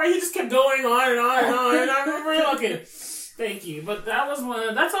that part where he just kept going on and on and on. And I remember, okay, thank you. But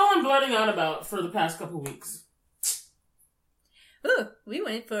that's all I'm blurting out about for the past couple weeks. Ooh, we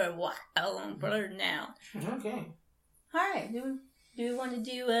went for a while on Blurred now. Okay. Alright, do we want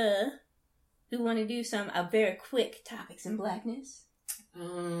to do some very quick topics in blackness?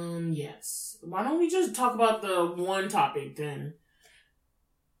 Yes. Why don't we just talk about the one topic then?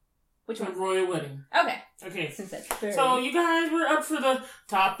 Which one? The royal wedding. Okay. Since that's very... So you guys were up for the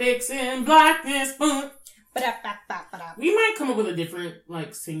topics in blackness. Boom. We might come up with a different,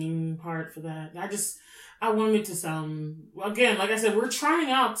 like, singing part for that. I wanted to sound, again, like I said, we're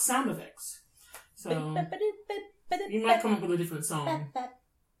trying out sound effects. So, you might come up with a different song.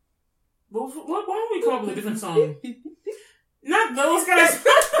 Well, why don't we come up with a different song? Not those guys.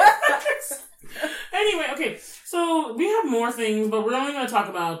 Anyway, okay. So, we have more things, but we're only going to talk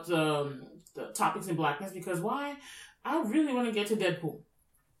about the topics in blackness, because why? I really want to get to Deadpool.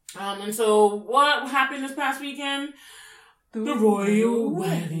 And so, what happened this past weekend? The royal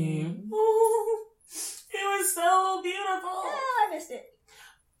wedding. Ooh. It was so beautiful. Oh, I missed it.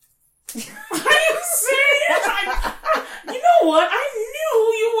 Are you serious? You know what? I knew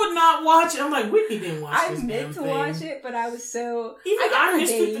you would not watch it. I'm like, Whitney didn't watch it. I meant to watch it, but I was so... I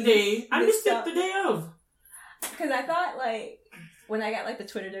missed it the day. I missed it the day of. Because I thought, like, when I got, like, the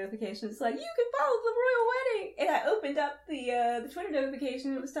Twitter notification, it's like, you can follow the royal wedding. And I opened up the Twitter notification,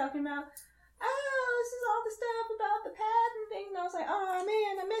 and it was talking about, oh, this is all the stuff about the pad and things. And I was like, oh,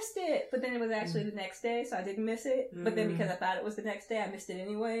 man, I missed it. But then it was actually the next day, so I didn't miss it. But then because I thought it was the next day, I missed it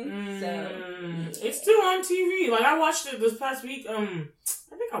anyway. So it's still on TV. Like, I watched it this past week. I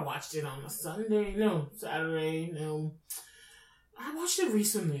think I watched it on a Saturday. No. I watched it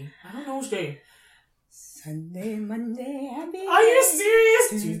recently. I don't know which day. Sunday, Monday, happy days. Are you serious?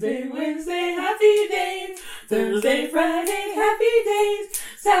 Tuesday, Wednesday, happy days. Thursday, Friday, happy days.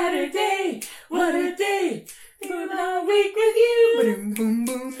 Saturday, what a day. Feel a week with you. Boom, boom,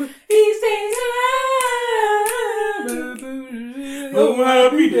 boom. These days alive. Oh,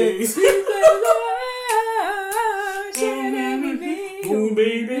 happy days. Oh,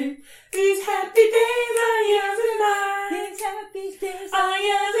 baby. These happy days are yours and mine. These happy days are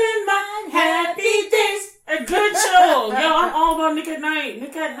yours and mine. Happy days. A good show. Yo, I'm all about Nick at Night.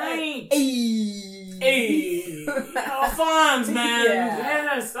 Nick at Night. Hey. Alphonse, man. Yeah.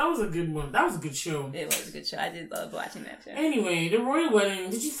 Yes, that was a good one. That was a good show. It was a good show. I did love watching that show. Anyway, the royal wedding.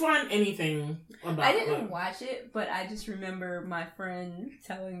 Did you find anything about it? I didn't watch it, but I just remember my friend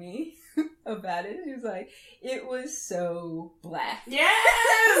telling me about it. She was like, it was so black.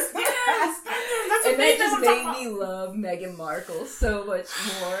 Yes! Yes! And that just made me love Meghan Markle so much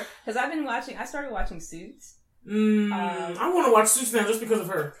more. Because I started watching Suits. I want to watch Suits now just because of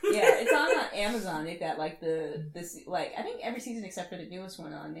her. Yeah, it's on Amazon. They've got like I think every season except for the newest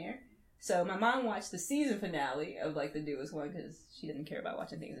one on there. So my mom watched the season finale of like the newest one because she doesn't care about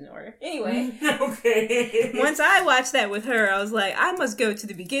watching things in order. Anyway, okay. Once I watched that with her, I was like, I must go to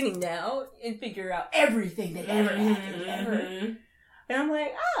the beginning now and figure out everything that ever happened ever. And I'm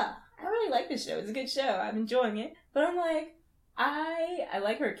like, I really like this show. It's a good show. I'm enjoying it. But I'm like, I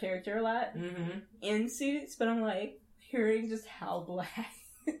like her character a lot in Suits, but I'm like, hearing just how black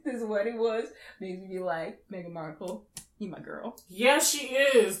this wedding was makes me be like, Meghan Markle, you my girl. Yeah, she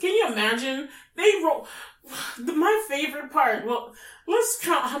is. Can you imagine? They wrote my favorite part. Well, let's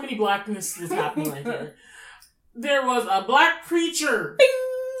count how many blackness was happening right there. There was a black preacher. Bing!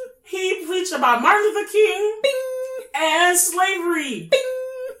 He preached about Martin Luther King. Bing! And slavery. Bing!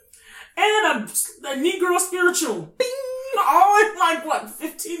 And a Negro spiritual. Bing! All in like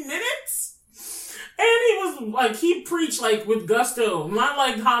 15 minutes? And he was like, he preached like with gusto, not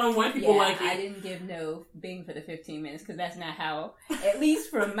like how them white people like it. I didn't give no bing for the 15 minutes because that's not how, at least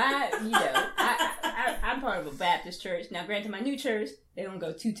from my, I'm part of a Baptist church. Now, granted, my new church, they don't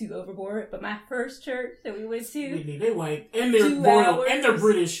go too overboard, but my first church that we went to, they white and they're royal and they're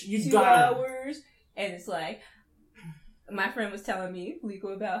British. You got 2 hours, and it's like, my friend was telling me,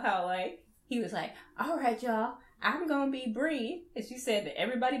 Liko, about how like he was like, all right, y'all. I'm gonna be Bree, and she said that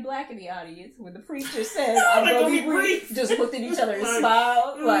everybody black in the audience, when the preacher said, I'm gonna be Bree, just looked at each other and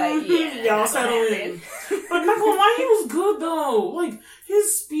smiled, like, yeah, y'all settle in. But Michael, why he was good though? Like,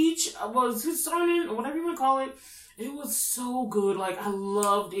 his speech was, his sermon, or whatever you want to call it, it was so good. Like, I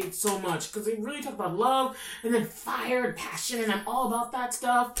loved it so much, because it really talked about love, and then fire and passion, and I'm all about that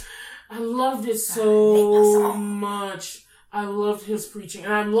stuff. I loved it so much. I loved his preaching,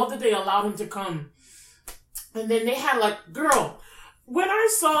 and I loved that they allowed him to come. And then they had girl, when I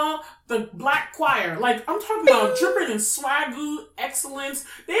saw the black choir, I'm talking about dripping in swagoo excellence.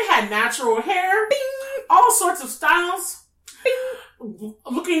 They had natural hair, all sorts of styles,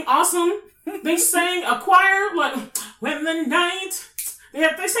 looking awesome. They sang a choir, when the night,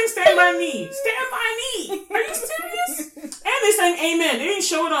 they sang Stand By Me. Stand By Me. Are you serious? And they sang Amen. They didn't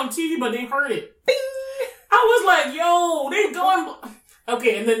show it on TV, but they heard it. I was like, yo, they going...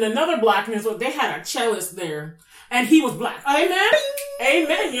 Okay, and then another blackness, they had a cellist there, and he was black. Amen?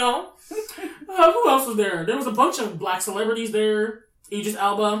 Amen, yo. Who else was there? There was a bunch of black celebrities there. Idris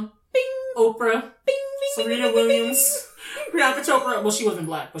Elba, Oprah, Serena Williams, Priyanka Chopra. Well, she wasn't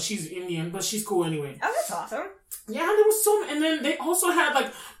black, but she's Indian, but she's cool anyway. Oh, that's awesome. Yeah, there was so many, and then they also had,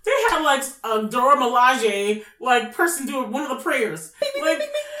 a Dora Milaje, person doing one of the prayers.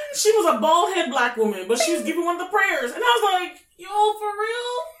 She was a bald-head black woman, but she was giving one of the prayers, and I was like, yo, for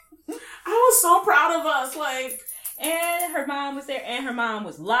real? I was so proud of us, And her mom was there, and her mom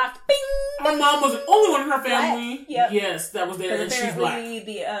was locked. Bing! Her mom was the only one in her family. Black. Yep. Yes, that was there, and she's black.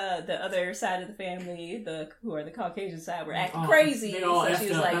 The other side of the family, who are the Caucasian side, were acting crazy. So she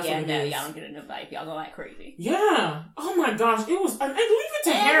was like, yeah, no, y'all don't get an invite. Y'all gonna act crazy. Yeah. Oh my gosh, it was, and leave it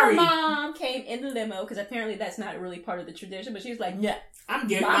to Harry. Her mom came in the limo, because apparently that's not really part of the tradition, but she was like, no. I'm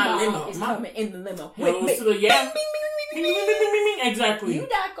getting my limo. Mom is coming in the limo with me. Exactly. You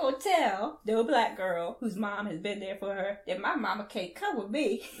not gonna tell no black girl whose mom has been there for her that my mama can't come with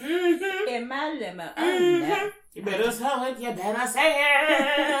me in my limo. Oh, no. You better tell it. You better say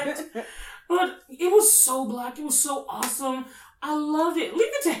it. But it was so black. It was so awesome. I loved it. Leave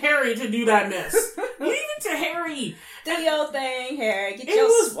it to Harry to do that mess. Leave it to Harry. Do your thing, Harry. Get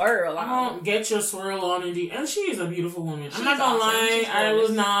your swirl on. Get your swirl on, indeed. And she is a beautiful woman. I'm not gonna lie. I was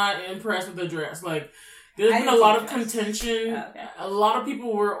not impressed with the dress. There's been a lot of contention. Oh, okay. A lot of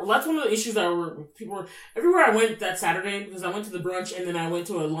people were... That's one of the issues people were... Everywhere I went that Saturday, because I went to the brunch and then I went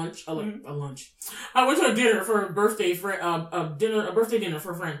to a lunch. A lunch. I went to a dinner for a birthday dinner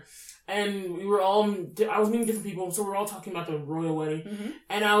for a friend. And we were all... I was meeting different people, so we were all talking about the royal wedding.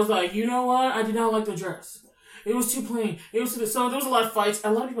 And I was like, you know what? I did not like the dress. It was too plain. It was too, so there was a lot of fights.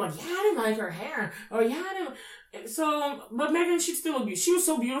 A lot of people were like, yeah, I didn't like her hair. Or yeah, I didn't. So, but Megan, she'd still look beautiful. She was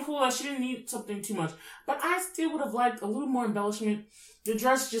so beautiful that she didn't need something too much. But I still would have liked a little more embellishment. The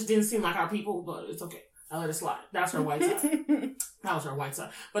dress just didn't seem like our people, but it's okay. I let it slide. That's her white side. That was her white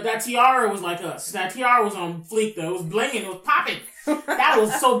side. But that tiara was like us. That tiara was on fleek though. It was blinging. It was popping. That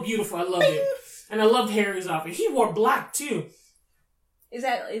was so beautiful. I loved it. And I loved Harry's outfit. He wore black too. Is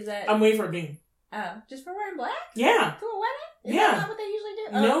that? I'm waiting for a bean. Oh, just for wearing black? Yeah. To a wedding? Is yeah. that not what they usually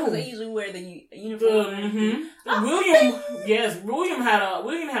do? No. Because they usually wear the uniform. William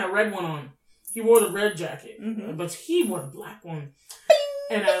had a red one on. He wore the red jacket. But he wore the black one.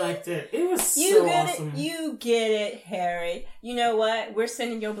 And I liked it. It was so awesome. You get it, Harry. You know what? We're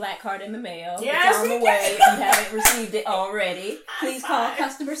sending your black card in the mail. Yes, it's on the way. If you haven't received it already, please call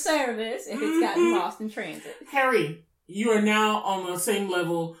customer service if it's gotten lost in transit. Harry, you are now on the same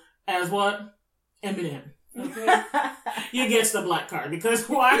level as what? Eminem. Okay? You get the black card because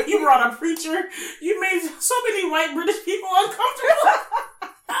why? You brought a preacher. You made so many white British people uncomfortable.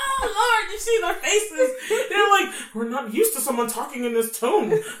 Oh, Lord, you see their faces. They're like, we're not used to someone talking in this tone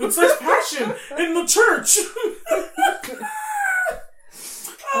with such passion in the church.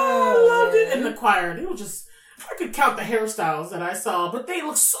 I loved it. And the choir, they were just, I could count the hairstyles that I saw, but they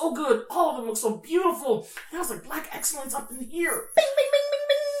look so good. All of them look so beautiful. And I was like, black excellence up in here. Bing, bing, bing, bing,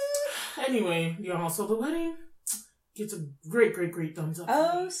 bing. Anyway, y'all, so the wedding gets a great, great, great thumbs up.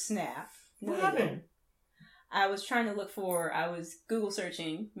 Oh, snap. What happened? I was Google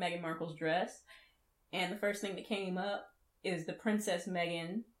searching Meghan Markle's dress, and the first thing that came up is the Princess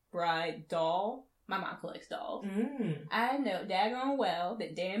Meghan bride doll. My mom collects dolls. I know daggone well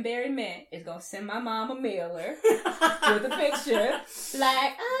that Danbury Mint is going to send my mom a mailer with a picture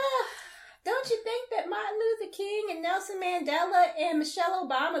like, don't you think that Martin Luther King and Nelson Mandela and Michelle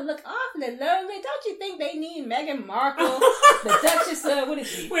Obama look awfully lonely? Don't you think they need Meghan Markle, the Duchess of, what is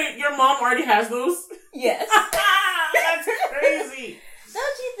she? Wait, your mom already has those? Yes. That's crazy.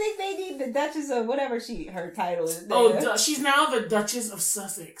 Don't you think they need the Duchess of whatever her title is? Oh, she's now the Duchess of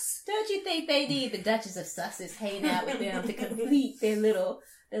Sussex. Don't you think they need the Duchess of Sussex hanging out with them to complete their little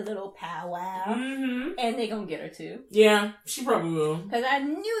powwow? And they gonna get her too. Yeah, she probably will. Because I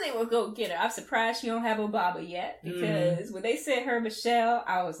knew they were gonna get her. I'm surprised she don't have Obama yet. Because when they said her Michelle,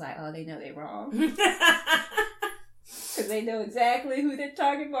 I was like, oh, they know they wrong. Because they know exactly who their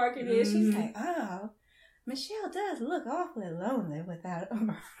target market is. She's like, oh, Michelle does look awfully lonely without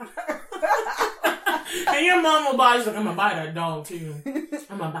her. And your mom will buy, she's like, I'm gonna buy that dog too.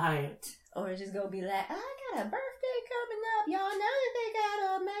 I'm gonna buy it. Or it's just gonna be like, I got a birthday coming up. Y'all know that they got a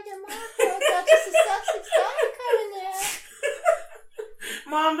Meghan Markle, Duchess of Sussex daughter coming there.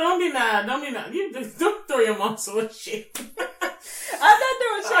 Mom, don't be mad. You don't throw your mom so much shit. I'm not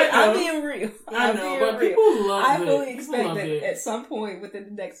throwing shade. I'm being real. I know, but people love it. I fully expect that at some point within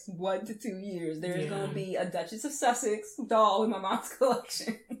the next 1 to 2 years, there's going to be a Duchess of Sussex doll in my mom's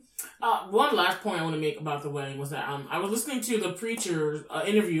collection. One last point I want to make about the wedding was that I was listening to the preacher's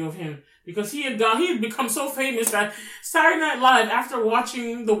interview of him because he had become so famous that Saturday Night Live, after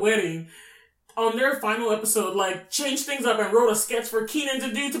watching the wedding, on their final episode, changed things up and wrote a sketch for Keenan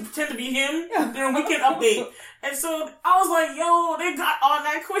to do to pretend to be him during Weekend Update. And so I was like, yo, they got on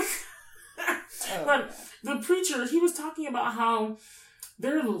that quick. But the preacher, he was talking about how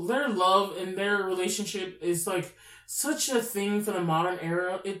their love and their relationship is such a thing for the modern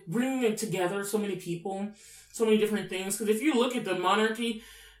era. It bringing together so many people, so many different things. Because if you look at the monarchy,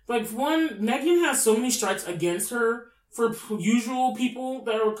 Meghan has so many strikes against her for usual people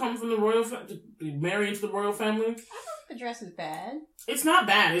that are coming from the royal to be married into the royal family. I don't think the dress is bad. It's not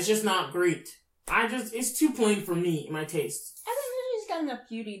bad. It's just not great. It's too plain for me, my taste. I think she's got enough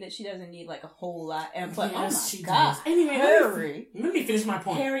beauty that she doesn't need a whole lot. And plus, yes, oh my God. Does. Anyway, Harry. Let me finish my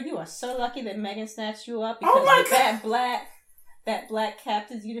point. Harry, you are so lucky that Meghan snatched you up because that black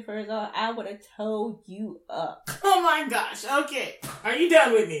captain's uniform on, I would have towed you up. Oh my gosh. Okay. Are you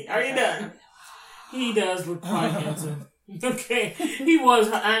done with me? Are you done? He does look quite handsome. Okay. He was,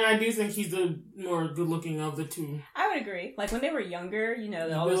 and I do think he's the more good-looking of the two. I would agree. When they were younger,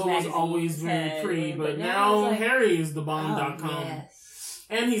 Bill was always very pretty, but now Harry is the bomb.com. Yes.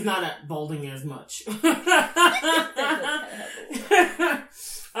 And he's not at balding as much.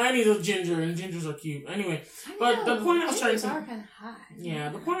 And he's a ginger, and gingers are cute. Anyway, but the point I was trying to... are kind of high. Yeah,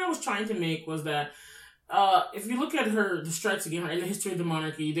 the point I was trying to make was that if you look at the strikes again, in the history of the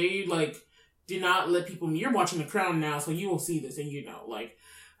monarchy, they, did not let people... You're watching The Crown now, so you will see this, and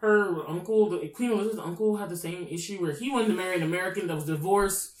her uncle, Queen Elizabeth's uncle, had the same issue where he wanted to marry an American that was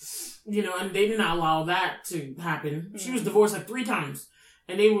divorced, and they did not allow that to happen. Mm-hmm. She was divorced 3 times.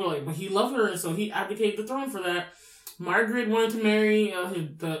 And they were like, but he loved her, and so he abdicated the throne for that. Margaret wanted to marry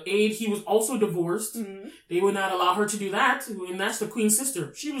the aide. He was also divorced. Mm-hmm. They would not allow her to do that, and that's the queen's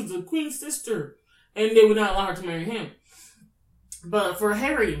sister. She was the queen's sister, and they would not allow her to marry him. But for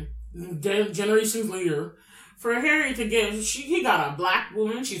Harry, generations later, for Harry to get, he got a black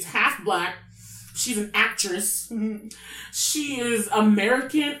woman. She's half black. She's an actress. Mm-hmm. She is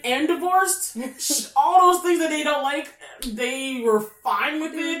American and divorced. All those things that they don't like, they were fine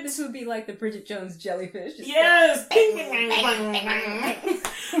with it. This would be like the Bridget Jones jellyfish. Yes.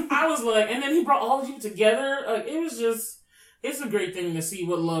 I was like, and then he brought all of you together. It was just, it's a great thing to see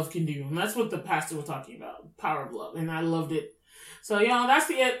what love can do. And that's what the pastor was talking about. Power of love. And I loved it. So, y'all, that's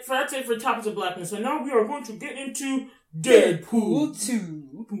it for Topics of Blackness. So now we are going to get into Deadpool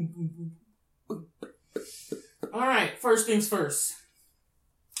 2. Alright, first things first.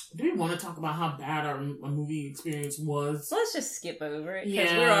 Do we want to talk about how bad our movie experience was? Let's just skip over it,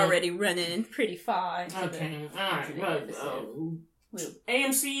 because we're already running pretty far. Okay, alright.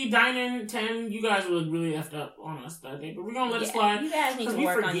 AMC, Dine-In, 10, you guys were really effed up on us that day, but we're going to let it slide. You guys need to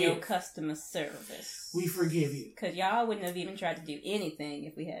work on your customer service. We forgive you. Because y'all wouldn't have even tried to do anything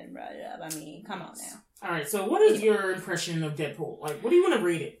if we hadn't brought it up. I mean, come on now. Alright, so what is your impression of Deadpool? Like, what do you want to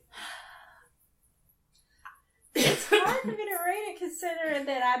rate it? It's hard for me to rate it considering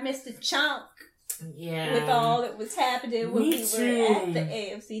that I missed a chunk. Yeah. With all that was happening when we were at the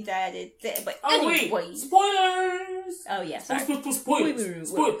AMC Dine-In. But anyway. Wait. Spoilers! Oh, yeah, sorry. Spoilers!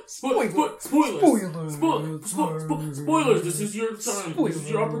 This is your time. This is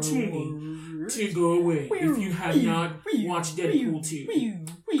your opportunity to go away. If you have not watched Deadpool 2,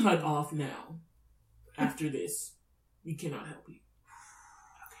 cut off now. After this, we cannot help you.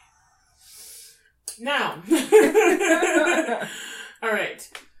 Now, all right.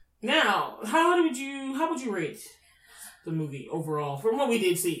 Now, how would you rate the movie overall from what we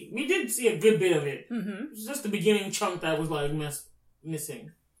did see? We did see a good bit of it. Mm-hmm. It was just the beginning chunk that was like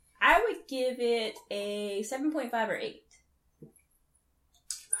missing. I would give it a 7.5 or 8.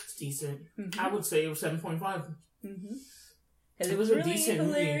 That's decent. Mm-hmm. I would say it was 7.5. Mm-hmm. Because it was really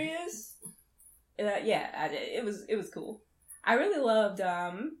hilarious. It was cool. I really loved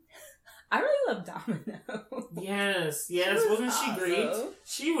Domino. Yes. Wasn't she great?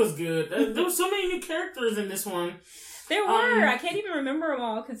 She was good. There were so many new characters in this one. There were. I can't even remember them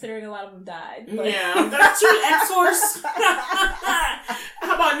all, considering a lot of them died. But. Yeah, that's true. X-Force.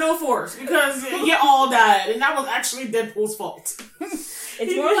 How about No Force? Because you all died, and that was actually Deadpool's fault.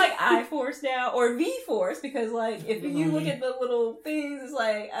 It's more like I-Force now, or V-Force, because, like, if you look at the little things, it's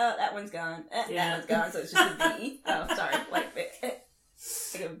like, oh, that one's gone. That one's gone, so it's just a V. Oh, sorry.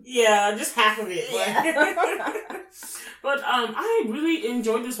 Yeah, just half of it. Yeah. But I really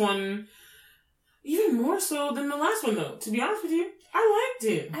enjoyed this one even more so than the last one, though. To be honest with you, I liked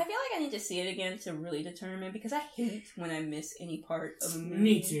it. I feel like I need to see it again to really determine, because I hate when I miss any part of a movie.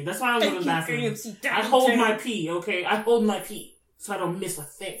 Me too. That's why I was in the bathroom. I hold my pee, okay? I hold my pee so I don't miss a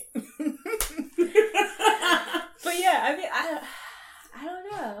thing. But yeah, I mean, I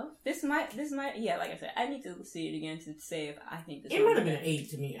don't know. This might, yeah, like I said, I need to see it again to say if I think this. It might have been an 8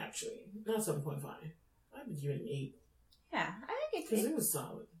 to me, actually. Not 7.5. I would give it an 8. Yeah, I think because it was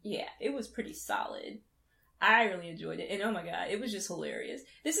solid. Yeah, it was pretty solid. I really enjoyed it, and oh my god, it was just hilarious.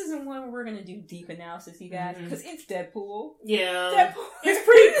 This isn't one where we're gonna do deep analysis, you guys, because it's Deadpool. Yeah, it's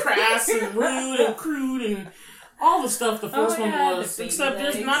pretty crass and rude and crude and all the stuff the first one was. Except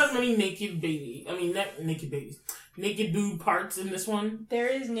legs. There's not as many naked boob parts in this one. There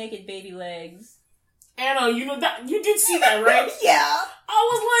is naked baby legs. Anna, you know that you did see that, right? Yeah. I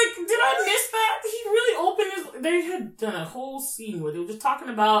was like, did I miss that? He really opened his. They had done a whole scene where they were just talking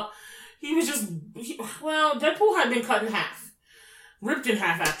about. Deadpool had been cut in half. Ripped in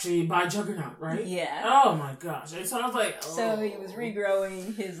half, actually, by Juggernaut, right? Yeah. Oh, my gosh. And so I was like, oh. So he was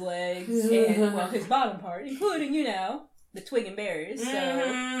regrowing his legs and, his bottom part, including, the twig and berries. So.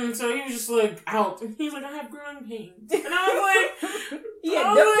 Mm-hmm. So he was just, like, out. And he's like, I have growing pains. And I was like,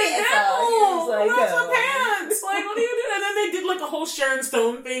 Deadpool, that's my pants. Like, what are you doing? And then they did, like, a whole Sharon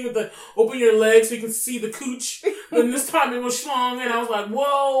Stone thing with the open your legs so you can see the cooch. And this time it was strong, and I was like,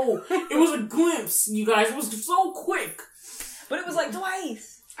 whoa. It was a glimpse, you guys. It was so quick. But it was like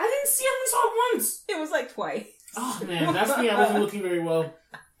twice. I didn't see it. I only saw it once. It was like twice. Oh, man. That's me. I wasn't looking very well.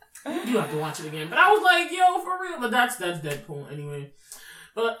 You have to watch it again. But I was like, yo, for real. But that's Deadpool anyway.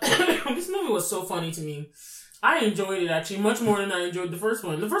 But this movie was so funny to me. I enjoyed it, actually, much more than I enjoyed the first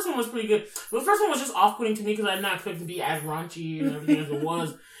one. The first one was pretty good. The first one was just off-putting to me because I did not expect it to be as raunchy and everything as it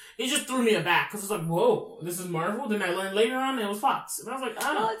was. it just threw me aback because it's like, whoa, this is Marvel. Then I learned later on it was Fox, and I was like, I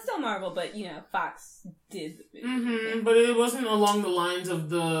don't know. Well, it's still Marvel, but Fox did the movie. But it wasn't along the lines of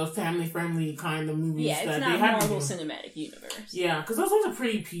the family-friendly kind of movies. Yeah, it's not Marvel Cinematic Universe. Yeah, because those ones are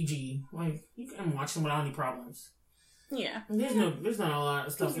pretty PG. Like you can watch them without any problems. Yeah. There's not a lot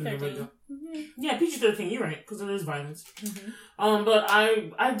of stuff in there. Mm-hmm. Yeah, PG-13, you're right, because there is violence. Mm-hmm. But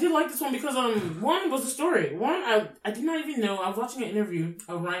I did like this one because, one was the story. One, I did not even know, I was watching an interview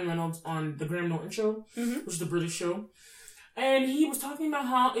of Ryan Reynolds on the Graham Norton Show, which is the British show, and he was talking about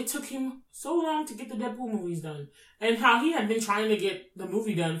how it took him so long to get the Deadpool movies done, and how he had been trying to get the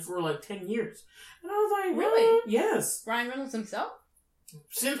movie done for like 10 years. And I was like, really? Yes. Ryan Reynolds himself?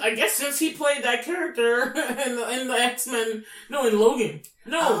 Since he played that character in the X-Men, in Logan.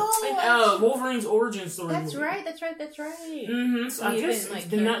 Wolverine's origin story. That's right. Mm-hmm. So I guess it's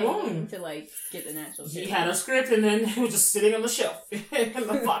been that long to get the natural. He had a script and then it was just sitting on the shelf. And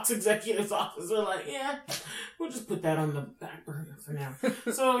the Fox executive's office were like, yeah, we'll just put that on the back burner for now.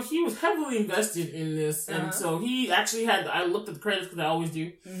 So he was heavily invested in this, and so he actually had. I looked at the credits because I always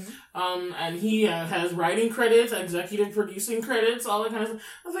do. And he has writing credits, executive producing credits, all that kind of stuff.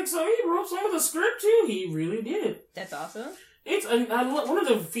 I was like, so he wrote some of the script too. He really did. That's awesome. It's one of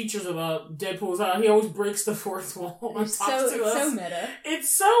the features about Deadpool is how he always breaks the fourth wall and talks to us. It's so meta.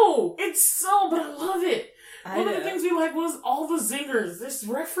 It's so, but I love it. One of the things we like was all the zingers. There's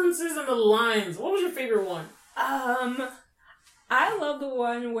references and the lines. What was your favorite one? I love the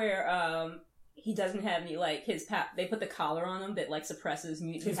one where he doesn't have any his they put the collar on him that suppresses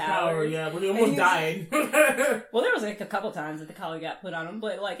mutant his powers. Power, yeah, but he almost died. Well, there was a couple times that the collar got put on him,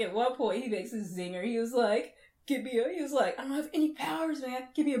 but at one point he makes a zinger. He was like, he was like, I don't have any powers, man.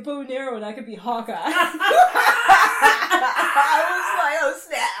 Give me a bow and arrow and I could be Hawkeye. I was like, oh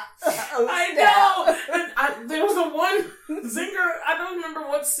snap. I know. There was a one zinger. I don't remember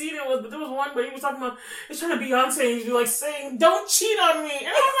what scene it was, but there was one where he was talking about, he's trying to Beyonce and he was saying, don't cheat on me. And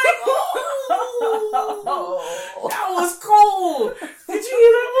I was like, oh, that was cool. Did you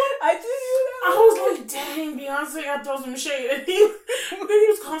hear that one? I did hear that one. I was like, dang, Beyonce got throw some shade. And then he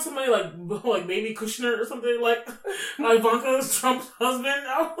was calling somebody like Baby Kushner or something, like Ivanka Trump's husband.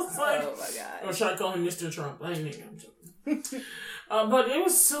 I was like, oh my god. Or should I call him Mr. Trump? I didn't think I'm joking. But it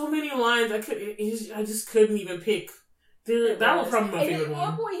was so many lines I just couldn't even pick. That was probably my favorite one. At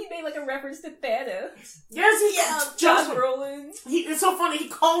one point he made a reference to Thanos. Yes, Josh Brolin. It's so funny, he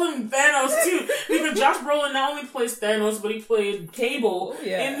called him Thanos too. Because Josh Brolin not only plays Thanos, but he played Cable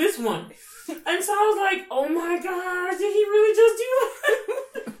in this one. And so I was like, oh my god, did he really just do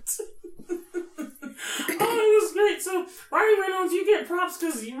that? Oh, it was great. So, Ryan Reynolds, you get props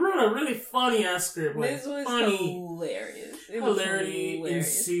because you wrote a really funny-ass script. This was hilarious. Hilarity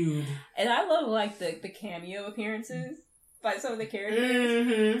ensued. And I love, the cameo appearances by some of the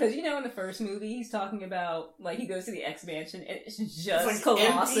characters. Because, in the first movie, he's talking about, he goes to the X Mansion, and it's just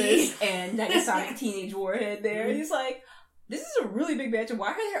Colossus and Negasonic Teenage Warhead there. And he's like, this is a really big mansion. Why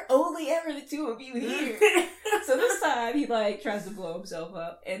are there only ever the two of you here? So this time, he, tries to blow himself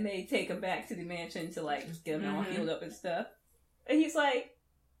up, and they take him back to the mansion to, get him all healed up and stuff. And he's like,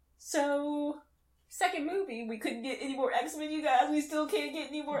 so, second movie, we couldn't get any more X-Men, you guys. We still can't get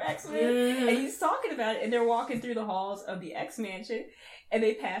any more X-Men. And he's talking about it, and they're walking through the halls of the X-Mansion, and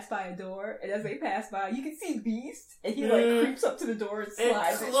they pass by a door, and as they pass by, you can see Beast, and he, creeps up to the door and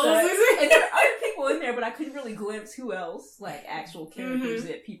slides it shut. And there are other people in there, but I couldn't really glimpse who else, actual characters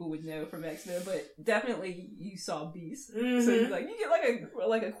that people would know from X-Men, but definitely you saw Beast. So you get,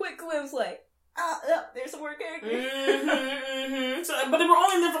 a quick glimpse, there's some more characters. So, but they were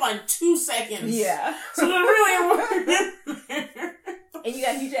only there for 2 seconds. Yeah. So they really weren't in there. And you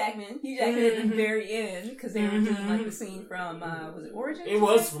got Hugh Jackman. Hugh Jackman at the very end, because they were doing the scene from, was it Origins? It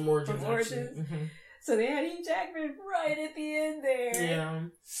was from Origins. So they had Hugh Jackman right at the end there. Yeah.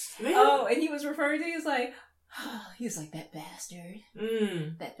 Oh, and he was referring to, he was like, that bastard.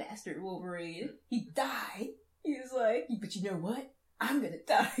 That bastard Wolverine. He died. He was like, but you know what? I'm gonna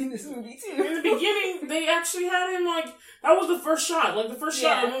die in this movie too. In the beginning, they actually had him that was the first shot. The first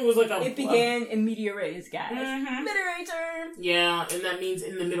shot of the movie was it began in media rays, guys. Meteor. Yeah, and that means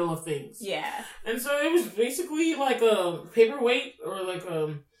in the middle of things. Yeah. And so it was basically a paperweight or a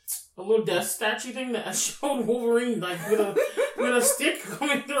little death statue thing that showed Wolverine with a stick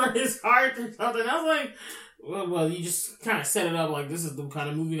coming through his heart or something. I was like, well, you just kind of set it up this is the kind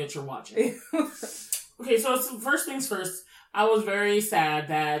of movie that you're watching. Okay, so first things first. I was very sad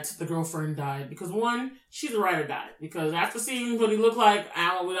that the girlfriend died because, one, she's a ride or die. Because after seeing what he looked like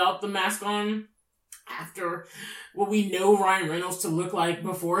out without the mask on, after what we know Ryan Reynolds to look like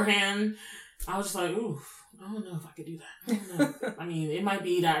beforehand, I was just like, ooh. I don't know if I could do that. I don't know. I mean, it might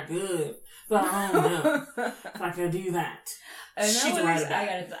be that good, but I don't know if I could do that. She's right about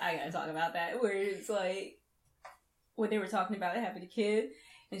it. I gotta talk about that, where it's like, when they were talking about it having a kid,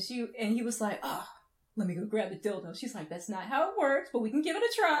 and he was like, oh, let me go grab the dildo. She's like, that's not how it works, but we can give it a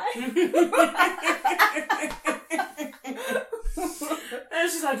try. And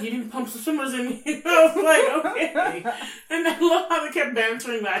she's like, you need to pump some swimmers in me. I was like, okay. And I love how they kept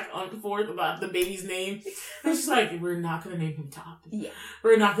bantering back and forth about the baby's name. And she's like, we're not going to name him Top. Yeah.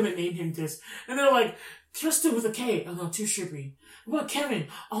 We're not going to name him this. And they're like, Tristan with a K. Oh, no, too strippy. What, Kevin?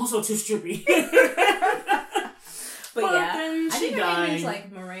 Also too strippy. But yeah, I think her name is like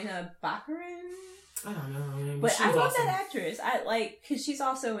Morena Baccarin. I don't know. But I love that actress. I like, because she's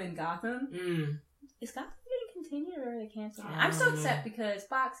also in Gotham. Is Gotham going to continue or are they canceling it? I'm so upset because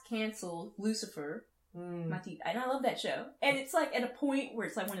Fox canceled Lucifer. And I love that show. And it's like at a point where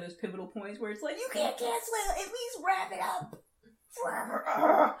it's like one of those pivotal points where it's like, you can't cancel it, at least wrap it up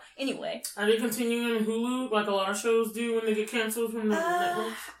forever. Anyway. Are they continuing on Hulu like a lot of shows do when they get canceled from the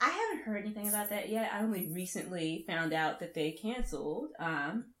networks? I haven't heard anything about that yet. I only recently found out that they canceled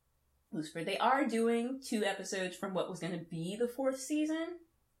Lucifer. They are doing 2 episodes from what was going to be the 4th season.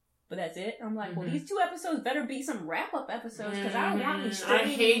 But that's it. I'm like, well, these 2 episodes better be some wrap-up episodes because I don't want any I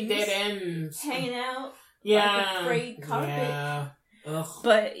hate dead ends. Hanging out like a frayed carpet. Yeah. Ugh.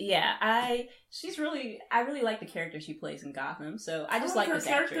 But yeah, I really like the character she plays in Gotham, so I just like this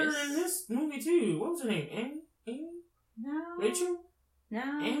actress. Her character in this movie too. What was her name? Amy? No. Rachel? No.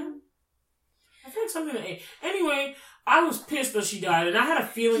 Anne? I think something to A. Anyway, I was pissed that she died, and I had a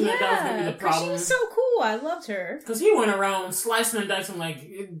feeling that was going to be the problem. She's so cool. I loved her. Because he went around slicing and dicing like,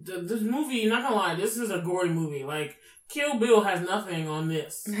 this movie, not gonna lie, this is a gory movie. Like, Kill Bill has nothing on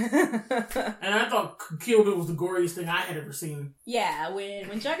this. And I thought Kill Bill was the goriest thing I had ever seen. Yeah,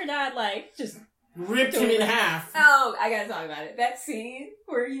 when Juggernaut, like, just ripped him in half. Oh, I gotta talk about it. That scene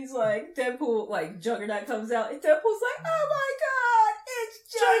where he's like, Deadpool, like, Juggernaut comes out, and Deadpool's like, oh my god, it's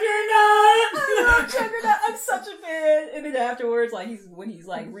Juggernaut! I love Juggernaut, I'm such a fan! And then afterwards, like, when he's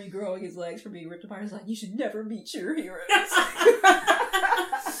like regrowing his legs from being ripped apart, he's like, you should never meet your heroes.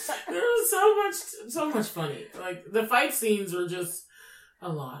 There was so much funny. Like, the fight scenes were just a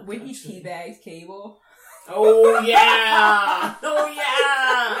lot. When he teabags Cable. Oh, yeah! Oh,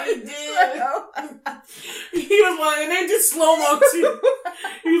 yeah! He did! He was like, and they did slow-mo, too.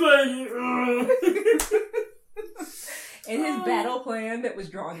 He was like, and his battle plan that was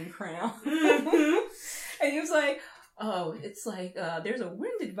drawn in crayon. And he was like, oh, it's like, there's a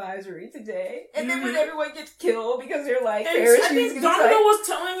wind advisory today. And then when everyone gets killed because they're like, parachutes. I think Domino was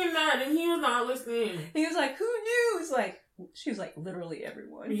telling him that, and he was not listening. He was like, who knew? It's like, she was like, literally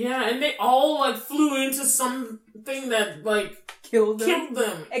everyone. Yeah, and they all, like, flew into something that, like, killed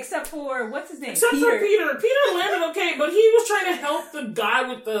them. Except for, what's his name? Except for Peter. Peter landed okay, but he was trying to help the guy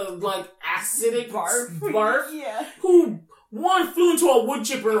with the, like, acidic barf. Yeah. Who, one, flew into a wood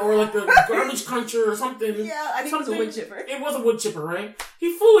chipper or, like, a garbage cruncher or something. Yeah, I think it was a wood chipper. It was a wood chipper, right?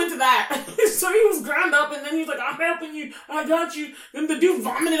 He flew into that. So he was ground up, and then he was like, I'm helping you. I got you. And the dude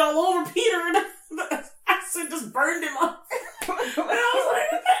vomited all over Peter, and the acid just burned him up. And I was like,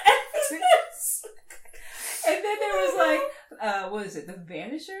 what the F is this? And then there was like, what is it, the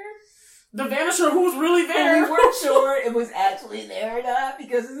Vanisher? The Vanisher who was really there. And we weren't sure it was actually there or not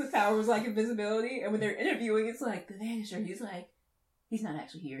because his power was like invisibility. And when they're interviewing, it's like, the Vanisher, he's like, he's not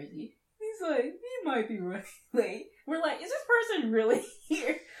actually here, is he? He's like, he might be running late. We're like, is this person really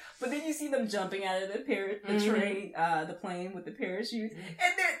here? But then you see them jumping out of the train, the plane with the parachutes,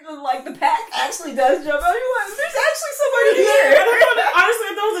 and then like the pack actually does jump out. There's actually somebody here. Honestly,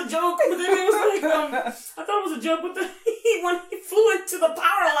 I thought it was a joke, but then it was like, I thought it was a joke, but then when he flew into the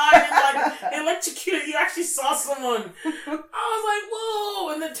power line and like electrocuted, you actually saw someone. I was like,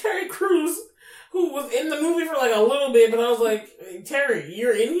 whoa! And then Terry Crews, who was in the movie for like a little bit, but I was like, hey, Terry,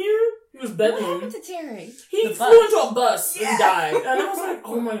 you're in here? He was bedlam. What happened to Terry? He flew into a bus and died. And I was like,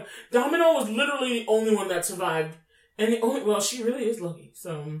 oh my. Domino was literally the only one that survived. And she really is lucky.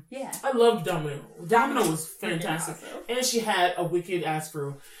 So, yeah. I loved Domino. Domino was fantastic. And she had a wicked ass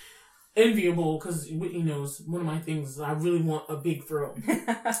fro. Enviable, because Whitney knows one of my things is I really want a big fro.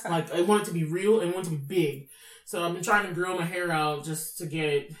 Like, I want it to be real and I want it to be big. So I've been trying to grow my hair out just to get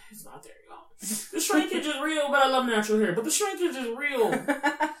it. It's not there, y'all. The shrinkage is real, but I love natural hair. But the shrinkage is real.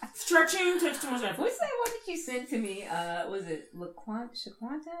 Stretching takes too much effort. What's that one that you sent to me? Was it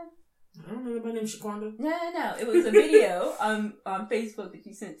Shaquanta? I don't know anybody named Shaquanda. No. It was a video on Facebook that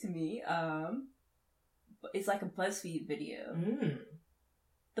you sent to me. It's like a BuzzFeed video.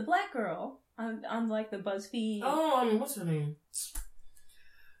 The black girl on like the BuzzFeed. Oh, what's her name?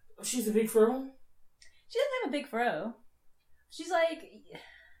 She's a big fro. She doesn't have a big fro. She's like,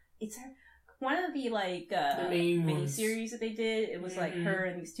 it's her. One of the like the main mini series that they did. It was like her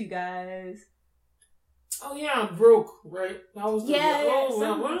and these two guys. Oh yeah, Broke, right? That was the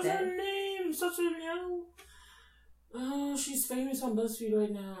what is that. her name? Such a oh, she's famous on BuzzFeed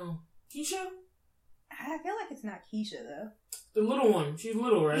right now. Keisha? I feel like it's not Keisha though. The little one. She's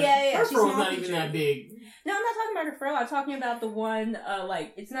little, right? Yeah. Her fro's not even that big. No, I'm not talking about her fro. I'm talking about the one,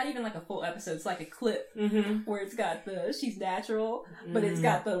 like, it's not even like a full episode. It's like a clip where it's got she's natural, but it's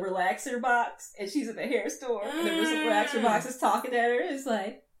got the relaxer box, and she's at the hair store, and the relaxer box is talking at her. It's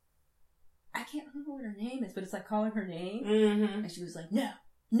like, I can't remember what her name is, but it's like calling her name. And she was like, no,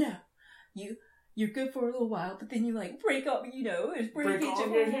 you're good for a little while, but then you like break up, break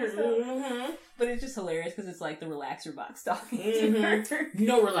your hair. But it's just hilarious because it's like the relaxer box talking to her.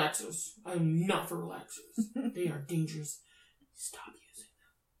 No relaxers. I'm not for relaxers. They are dangerous. Stop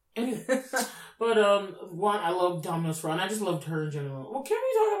using them. Anyway, but I love Domino's Fro, and I just loved her in general. Well, can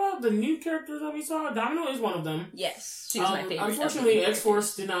we talk about the new characters that we saw? Domino is one of them. Yes, she's my favorite. Unfortunately,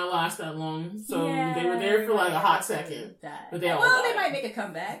 X-Force did not last that long, so they were there for like a hot second. But they all died. They might make a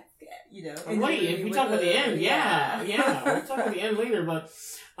comeback. Wait, we talk about the end. Yeah. We'll talk about the end later, but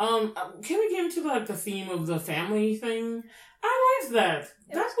can we get into like the theme of the family thing? I liked that.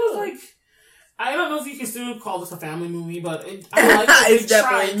 That was like, I don't know if you can still call this a family movie, but I like that it's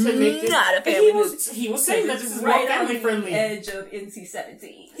definitely to make not a family movie. He was saying that this is more family friendly. Edge of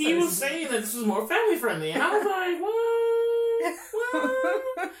NC-17. He was saying that this was more family friendly, and I was like, what?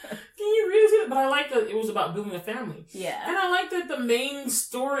 Can you really see that? But I like that it was about building a family. Yeah. And I like that the main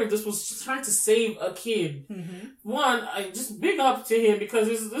story of this was trying to save a kid. One, I just big up to him because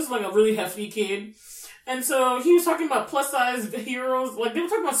this is like a really hefty kid. And so he was talking about plus size heroes. Like they were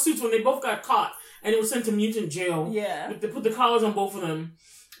talking about Suits when they both got caught and they were sent to mutant jail. Yeah. They put the collars on both of them.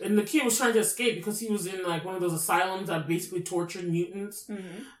 And the kid was trying to escape because he was in like one of those asylums that basically tortured mutants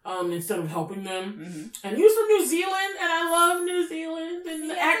instead of helping them. And he was from New Zealand, and I love New Zealand and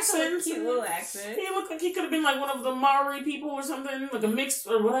the accents. Cute little accent. He looked like he could have been like one of the Maori people or something, like a mix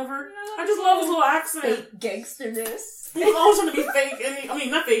or whatever. I just love his little accent. Fake gangsterness. He was always trying to be fake,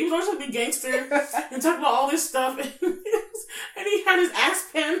 and not fake. He was always trying to be gangster and talk about all this stuff. And he had his ass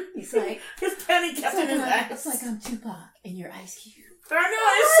pen. He's like his pen. He kept in his ass. It's like I'm Tupac and you're Ice Cube. I know,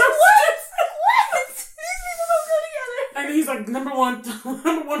 it's so what? These people don't go together. And he's like, number one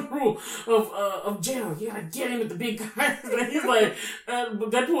rule of jail, you gotta get in with the big guys. And he's like,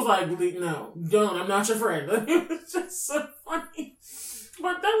 Deadpool's like, no, don't, I'm not your friend. It was just so funny.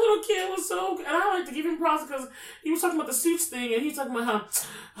 But that little kid was so, and I like to give him props because he was talking about the Suits thing, and he was talking about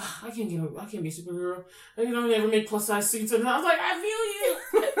how I can't be a superhero. And you never make plus size suits. And I was like, I feel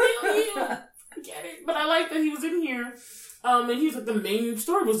you. I get it. But I like that he was in here. And he was like, the main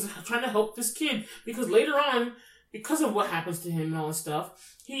story was trying to help this kid because later on, because of what happens to him and all this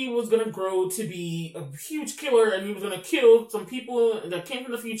stuff, he was going to grow to be a huge killer and he was going to kill some people that came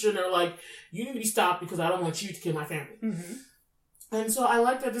from the future and they're like, you need to be stopped because I don't want you to kill my family. And so I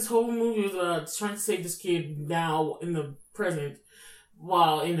like that this whole movie was trying to save this kid now in the present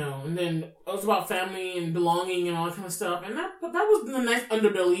while, and then it was about family and belonging and all that kind of stuff. And that was the nice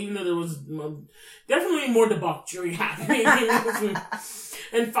underbelly, even though there was definitely more debauchery happening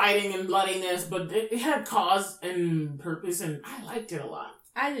and fighting and bloodiness, but it had cause and purpose, and I liked it a lot.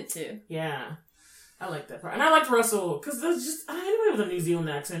 I did too. Yeah. I like that part. And I liked Russell, because there's just, anybody with a New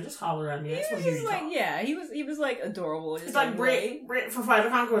Zealand accent, just holler at me. He was like adorable. It's like Brit from Flight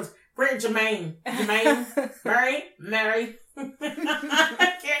of Conchords. Brit Jermaine, Mary.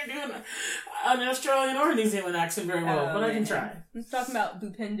 I can't do an Australian or New Zealand accent very well, but I can try. Let's talk about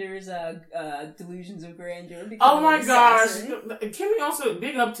Bhupender's delusions of grandeur. Oh my gosh! Can we also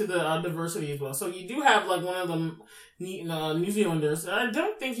big up to the diversity as well? So you do have like one of the New Zealanders. I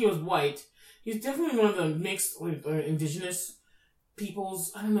don't think he was white. He's definitely one of the mixed with indigenous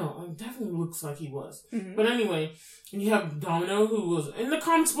peoples. I don't know. It definitely looks like he was. But anyway, and you have Domino, who was in the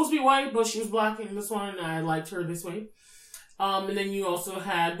comics supposed to be white, but she was black in this one, and I liked her this way. And then you also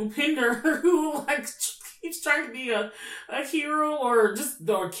had Bhupender, who he's trying to be a hero or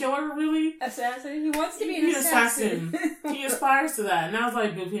killer, really. Assassin. He wants to be an assassin. He aspires to that, and I was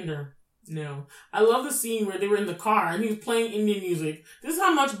like, Bhupender. No. I love the scene where they were in the car and he was playing Indian music. This is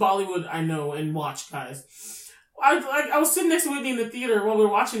how much Bollywood I know and watch, guys. I was sitting next to Whitney in the theater while we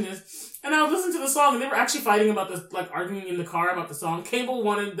were watching this, and I was listening to the song, and they were actually fighting about this, arguing in the car about the song. Cable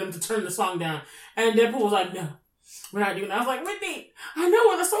wanted them to turn the song down, and Deadpool was like, no, we're not doing that. I was like, Whitney, I know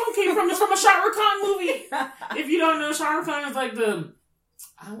where the song came from. It's from a Shah Rukh Khan movie. If you don't know, Shah Rukh Khan is like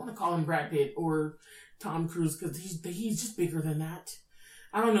I don't want to call him Brad Pitt or Tom Cruise, because he's just bigger than that.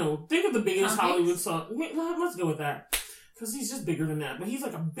 I don't know. Think of the biggest Tom Hollywood Hanks? star. Wait, let's go with that. Because he's just bigger than that. But he's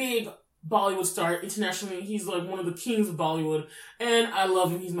like a big Bollywood star internationally. He's like one of the kings of Bollywood. And I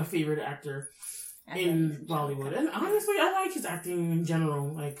love him. He's my favorite actor in Bollywood. And honestly, I like his acting in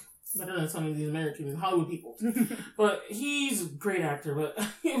general. Like, better than some of these American Hollywood people. But he's a great actor. But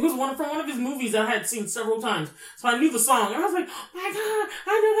it was from one of his movies that I had seen several times. So I knew the song. And I was like, oh my god,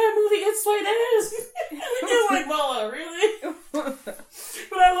 I know that movie. It's Sweet Ass. And you're like, Bola, really?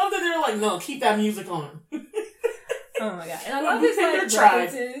 But I love that they're like, no, keep that music on. Oh my god. And I love his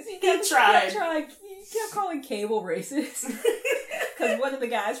references. He kept calling Cable racist. Because one of the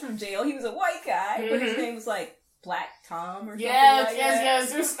guys from jail, he was a white guy, but his name was like Black Tom or something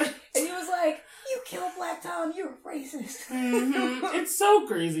Yes. And he was like, you killed Black Tom, you're a racist. It's so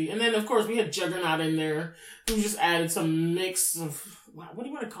crazy. And then, of course, we had Juggernaut in there, who just added some mix of, what do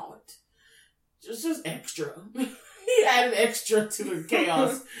you want to call it? Just extra. He added extra to the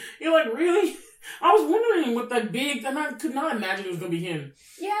chaos. You're like, really? I was wondering what that big, and I could not imagine it was going to be him.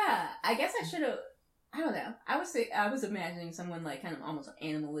 Yeah, I guess I should have, I don't know. I was imagining someone like kind of almost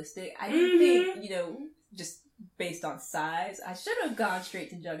animalistic. I didn't think, just based on size, I should have gone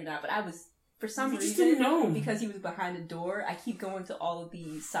straight to Juggernaut, but I was, for some reason, didn't know. Because he was behind a door, I keep going to all of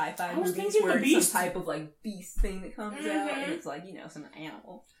these sci-fi movies where it's some type of like beast thing that comes out, and it's like, some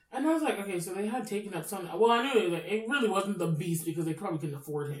animal. And I was like, okay, so they had taken up some. Well, I knew it really wasn't the Beast because they probably couldn't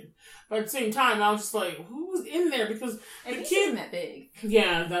afford him. But at the same time, I was just like, who was in there? Because and the Beast kid isn't that big.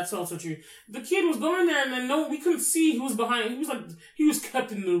 Yeah, that's also true. The kid was going there, and then we couldn't see who was behind. He was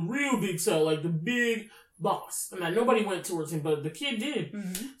kept in the real big cell, like the big boss, and that nobody went towards him, but the kid did.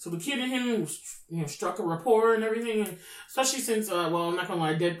 So the kid and him, struck a rapport and everything. And especially since, I'm not gonna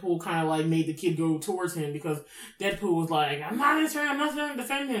lie, Deadpool kind of like made the kid go towards him because Deadpool was like, I'm not trying to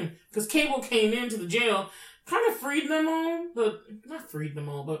defend him, because Cable came into the jail, kind of freed them all, but not freed them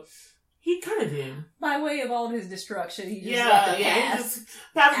all, but he kind of did. By way of all of his destruction, he just left the path.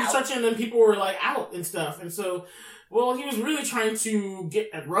 Path of destruction, and then people were like out and stuff, and so. Well, he was really trying to get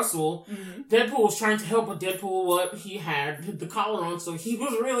at Russell. Deadpool was trying to help, but Deadpool, he had the collar on, so he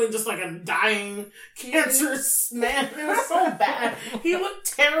was really just like a dying, cancerous man. It was so bad. He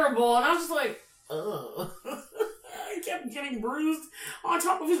looked terrible, and I was just like, ugh. He kept getting bruised on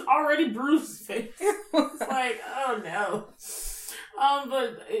top of his already bruised face. It's like, oh no.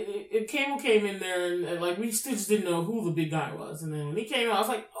 But Cable came in there, and like, we still just didn't know who the big guy was. And then when he came out, I was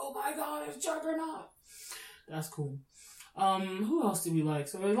like, oh my god, it's Juggernaut. That's cool. Who else did we like?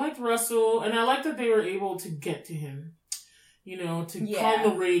 So I liked Russell, and I liked that they were able to get to him. To calm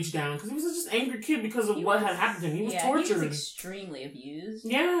the rage down. Because he was just an angry kid because of what had happened to him. He was tortured. He was extremely abused.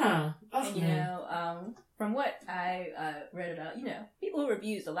 Yeah. And, from what I read about, people who are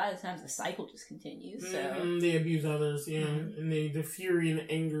abused, a lot of times the cycle just continues. So they abuse others, and the fury and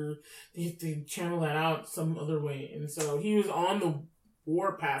the anger, they channel that out some other way. And so he was on the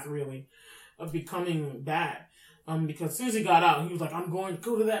war path, really, of becoming bad. Because as soon as he got out, he was like, I'm going to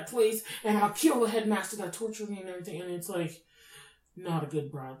go to that place and I'll kill the headmaster that tortured me and everything. And it's like, not a good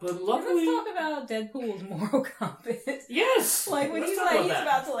bribe. But luckily... Let's talk about Deadpool's moral compass. Yes! Like, when he's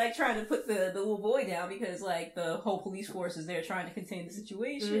about to, trying to put the little boy down because, the whole police force is there trying to contain the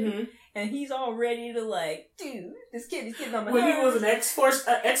situation. And he's all ready to, dude, this kid is getting on my nerves. When he was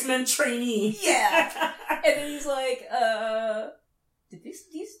an X-Men trainee. Yeah! And then he's like, did these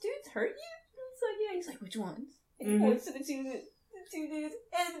dudes hurt you? It's like, yeah. He's like, which ones? And he points to the two dudes,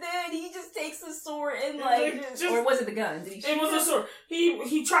 and then he just takes the sword and or was it the gun? Did he shoot? It was a sword.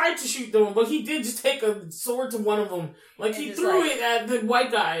 He tried to shoot them, but he did just take a sword to one of them. Like, he threw it at the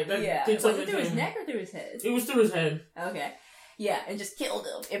white guy that did something to him. Was it through his neck or through his head? It was through his head. Okay. Yeah, and just killed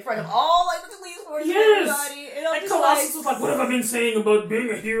him in front of all the police force and yes! everybody. And Colossus was like, what have I been saying about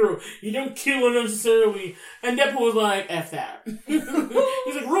being a hero? You don't kill unnecessarily. And Deadpool was like, F that. He's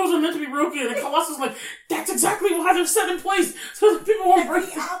like, rules are meant to be broken. And Colossus was like, that's exactly why they're set in place. So that people won't break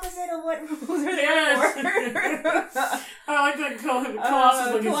them. The opposite of what rules are there for. I like that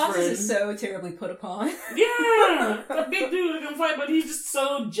Colossus like Colossus is so terribly put upon. Yeah! A big dude that can fight, but he's just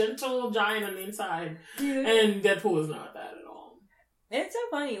so gentle, giant on the inside. Yeah. And Deadpool is not that at all. And it's so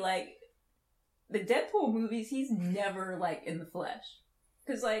funny, the Deadpool movies, he's never, in the flesh.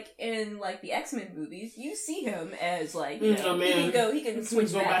 Because, in, the X-Men movies, you see him as, he can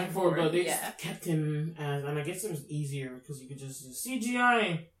switch back and forth. But they just kept him as, and I guess it was easier because you could just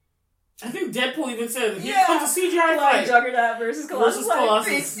CGI. I think Deadpool even said, here comes a CGI fight. Juggernaut versus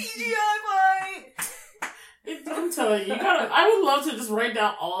Colossus. Big CGI fight! I'm telling you, I would love to just write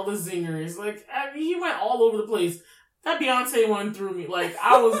down all the zingers. He went all over the place. That Beyonce one threw me. Like,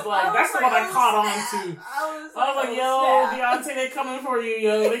 I was like, that's the one I caught on to. I was like, yo, Beyonce, they coming for you,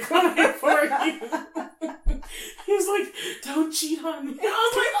 yo. They coming for you. He was like, don't cheat on me. I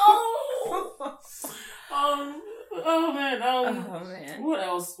was like, oh man. What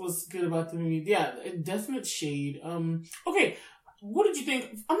else was good about the movie? Yeah, definite shade. Okay, what did you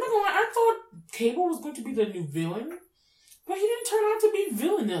think? I'm not gonna lie, I thought Cable was going to be the new villain, but he didn't turn out to be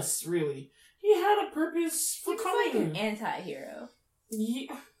villainous, really. He had a purpose for coming. Like an anti-hero.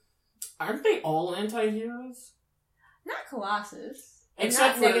 Yeah. Aren't they all anti-heroes? Not Colossus.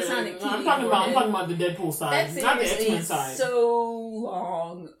 Except for Negasonic Teenage I'm talking about the Deadpool side, not the X-Men side. So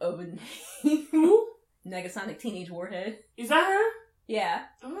long of a name. Who? Negasonic Teenage Warhead. Is that her? Yeah.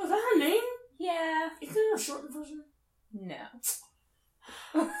 Oh, is that her name? Yeah. Is there a shortened version? No.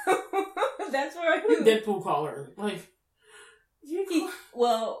 That's where I knew. Deadpool call her. Like,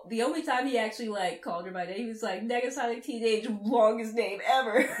 well, the only time he actually like called her by name, he was like Negasonic Teenage, longest name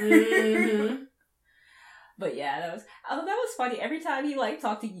ever. Mm-hmm. But yeah, that was funny. Every time he like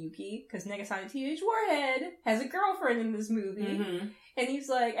talked to Yuki, because Negasonic Teenage Warhead has a girlfriend in this movie, and he's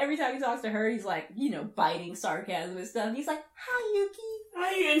like, every time he talks to her, he's like, biting sarcasm and stuff. He's like, "Hi, Yuki."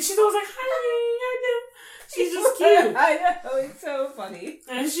 Hi, and she's always like, "Hi, she's just cute." I know, it's so funny.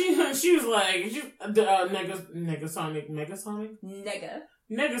 And she was like,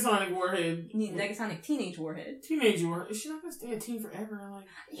 Negasonic Warhead. Negasonic Teenage Warhead. Teenage Warhead. Is she not going to stay a teen forever? Like,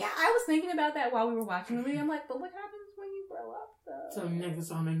 yeah, I was thinking about that while we were watching the movie. I'm like, but what happens when you grow up, though? So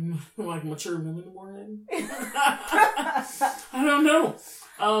Negasonic, like, mature woman Warhead? I don't know.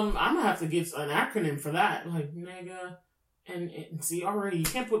 I'm going to have to get an acronym for that. Like, Nega and see, already, you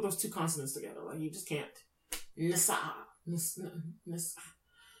can't put those two consonants together. Like, you just can't. Nissa.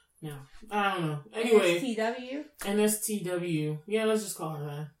 No, I don't know. Anyway. NSTW. Yeah, let's just call her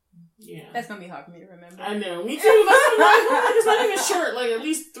that. Yeah. That's going to be hard for me to remember. I know. Me too. It's not even short. Like, at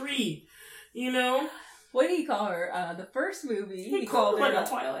least 3. What did he call her? The first movie, he called her like a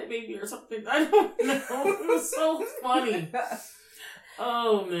Twilight baby or something. I don't know. It was so funny.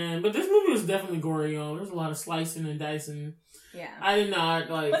 Oh, man. But this movie was definitely gory, y'all. There's a lot of slicing and dicing. Yeah. I did not,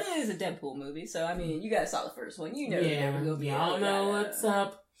 like... But it is a Deadpool movie, so, I mean, you guys saw the first one. You know yeah, there will be y'all know what's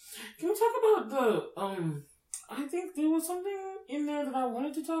up. Can we talk about the, I think there was something in there that I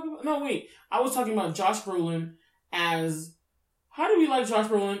wanted to talk about. No, wait. I was talking about Josh Brolin as... How do we like Josh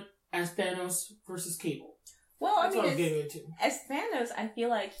Brolin as Thanos versus Cable? Well, That's what I was getting into. As Thanos, I feel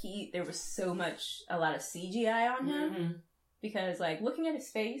like there was a lot of CGI on him. Mm-hmm. Because, like, looking at his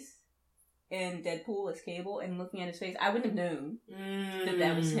face in Deadpool as Cable and looking at his face, I wouldn't have known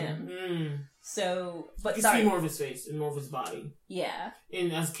that was him. So, but you see more of his face and more of his body. Yeah.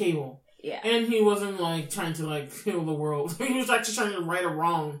 As Cable. Yeah. And he wasn't, like, trying to, like, kill the world. He was actually trying to right a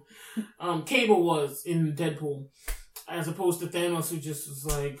wrong. Cable was in Deadpool. As opposed to Thanos, who just was,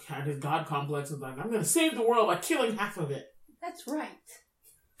 like, had his god complex and was like, I'm going to save the world by killing half of it. That's right.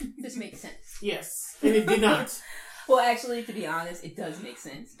 This makes sense. Yes. And it did not. Well, actually, to be honest, it does make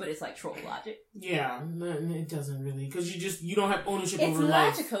sense, but it's like troll logic. Yeah, it doesn't really, because you don't have ownership over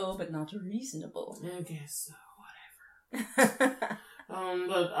life. It's logical, but not reasonable. I guess so, whatever.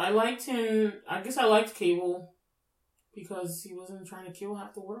 But I liked him, I guess I liked Cable, because he wasn't trying to kill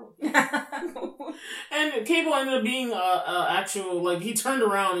half the world. And Cable ended up being actual, like, he turned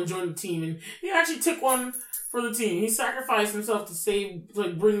around and joined the team, and he actually took one for the team. He sacrificed himself to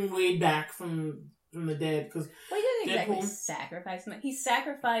bring Wade back from the dead, because he didn't exactly sacrifice him. He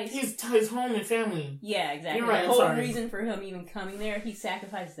sacrificed his home and family. Yeah, exactly. You're right. The whole reason for him even coming there, he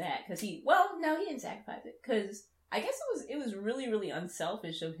sacrificed that because he didn't sacrifice it because I guess it was really, really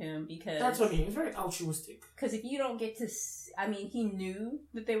unselfish of him because that's what I mean. It's very altruistic. Because if you don't get to, he knew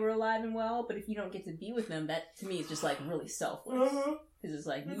that they were alive and well, but if you don't get to be with them, that to me is just like really selfless. Because it's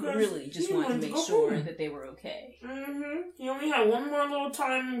like, you really just want to make sure that they were okay. Mm-hmm. He only had one more little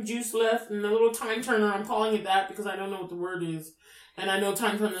time juice left, and a little time turner. I'm calling it that because I don't know what the word is. And I know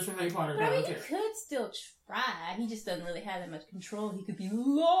time turners from Harry Potter. But he could still try. He just doesn't really have that much control. He could be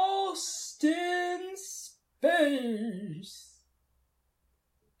lost in space.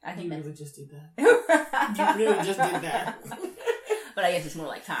 I think you really just did that. You really just did that. But I guess it's more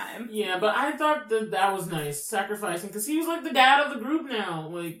like time. Yeah, but I thought that was nice, sacrificing, because he was like the dad of the group now,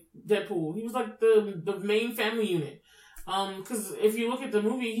 like Deadpool. He was like the main family unit. Because if you look at the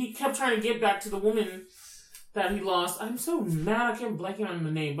movie, he kept trying to get back to the woman that he lost. I'm so mad I kept blanking on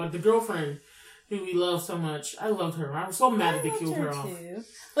the name, but the girlfriend who we love so much. I loved her. I was so mad that they killed her off. Too.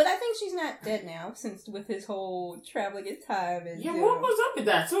 But I think she's not dead now, since with his whole traveling in time. And yeah, what was up with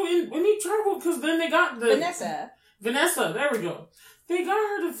that? So when he traveled, because then they got the... Vanessa, there we go. They got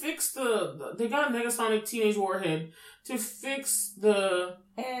her to fix they got Negasonic Teenage Warhead to fix the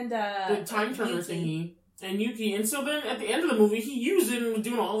time turner thingy and Yuki. And so then at the end of the movie, he used it and was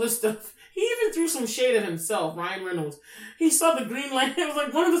doing all this stuff. He even threw some shade at himself, Ryan Reynolds. He saw the Green Lantern. It was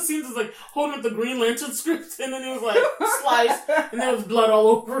like one of the scenes was like holding up the Green Lantern script, and then it was like sliced, and there was blood all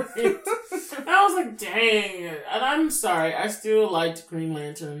over it. And I was like, dang. And I'm sorry, I still liked Green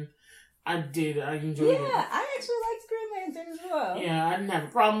Lantern. I did. I enjoyed it. Yeah, I actually liked Green Lantern as well. Yeah, I didn't have a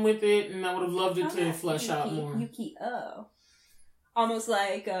problem with it, and I would have loved it to flesh out more. Yuki, almost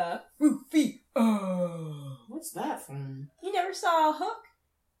like Rufio. What's that from? You never saw Hook?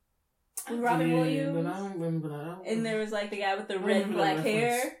 With Robin Williams? But I don't remember. And there was like the guy with the red and black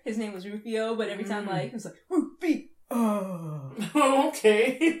hair. His name was Rufio, but every time like it was like Rufio. Oh,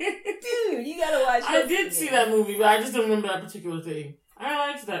 okay. Dude, you gotta watch I did see that movie, but I just don't remember that particular thing. I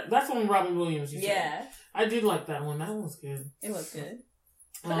liked that. That's one Robin Williams. Yeah, I did like that one. That one was good. It was good.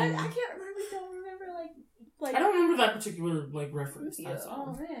 But I can't remember. Don't remember like. I don't remember that particular like reference. Rufio. That's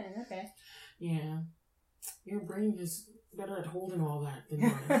all. Oh man, okay. Yeah, your brain is better at holding all that than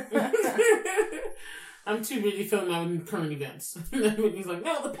mine. I'm too busy filming out in current events. He's like,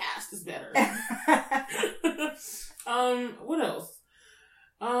 no, the past is better. What else?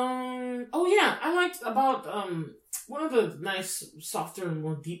 Oh yeah, I liked about one of the nice, softer and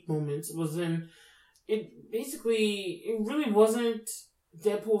more deep moments was in it really wasn't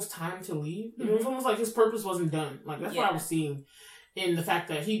Deadpool's time to leave. Mm-hmm. It was almost like his purpose wasn't done. Like that's what I was seeing in the fact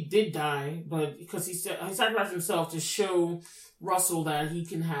that he did die, but because he sacrificed himself to show Russell that he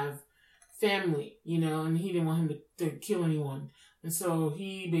can have family, and he didn't want him to kill anyone. And so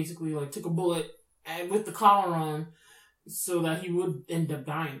he basically like took a bullet with the collar on so that he would end up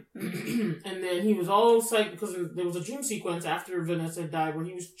dying. And then he was all psyched because there was a dream sequence after Vanessa had died where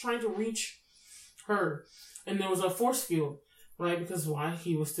he was trying to reach her. And there was a force field, right? Because why?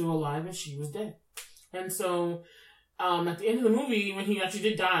 He was still alive and she was dead. And so at the end of the movie, when he actually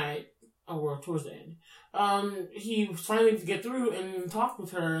did die, towards the end, he was finally to get through and talk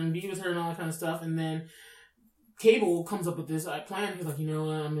with her and be with her and all that kind of stuff. And then Cable comes up with this plan. He's like, I'm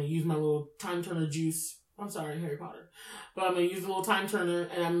going to use my little time turner juice. I'm sorry, Harry Potter. But I'm going to use the little time turner,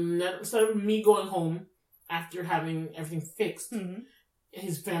 and instead of me going home after having everything fixed,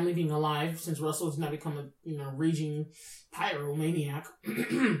 his family being alive, since Russell has now become a raging pyromaniac,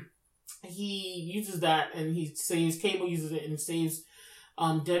 he uses that and he saves, Cable uses it and saves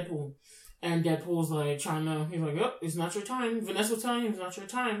Deadpool. And Deadpool's like he's like, oh, it's not your time. Vanessa was telling him it's not your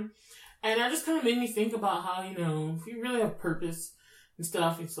time. And that just kind of made me think about how, if you really have purpose and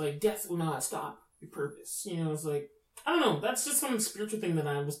stuff, it's like death will not stop your purpose. It's like, I don't know. That's just some spiritual thing that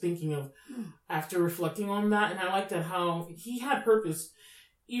I was thinking of after reflecting on that. And I like that how he had purpose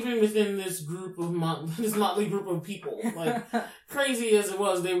even within this group of this motley group of people. Like, crazy as it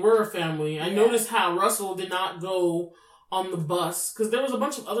was, they were a family. I noticed how Russell did not go on the bus because there was a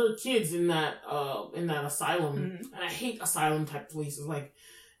bunch of other kids in that asylum, and I hate asylum type places. Like,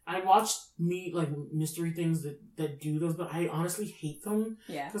 I watched mystery things that do those, but I honestly hate them.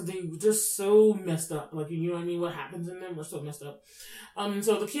 Yeah, because they're just so messed up. Like, you know what I mean? What happens in them are so messed up.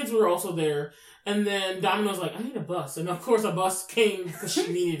 So the kids were also there, and then Domino's like, I need a bus, and of course a bus came because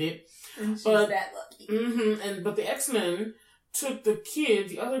she needed it. And she's that lucky. But the X-Men took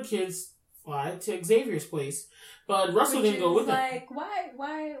the other kids to Xavier's place. But Russell didn't go with them. Like,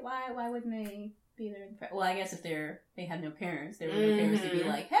 why wouldn't they be there? Well, I guess if they have no parents, they were their parents to be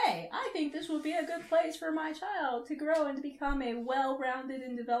like, hey, I think this would be a good place for my child to grow and to become a well-rounded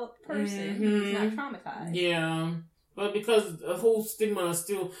and developed person who's not traumatized. Yeah. But because the whole stigma is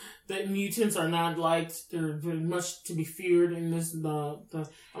still that mutants are not liked, they're very much to be feared in this. I'm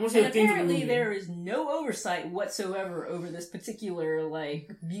gonna say and apparently there is no oversight whatsoever over this particular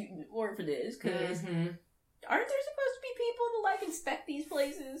mutant orphanage because aren't there supposed to be people to inspect these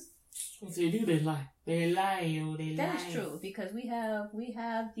places? If they do, they lie. They lie. That is true because we have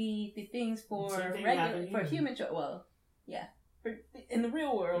the things for human. Well, yeah. In the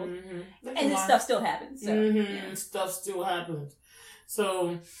real world, and this stuff still happens. So stuff still happens.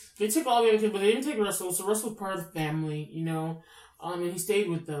 So they took all the other kids, but they didn't take Russell. So Russell was part of the family, and he stayed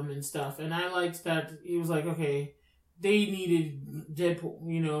with them and stuff. And I liked that he was like, okay, they needed Deadpool,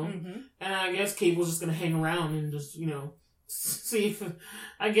 and I guess Cable was just gonna hang around and just, see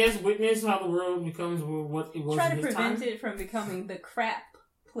if, witness how the world becomes what it was. Try to prevent it from becoming the crap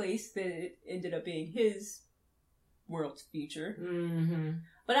place that it ended up being his world's future.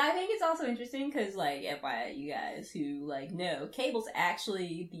 But I think it's also interesting because, FYI, you guys who know, Cable's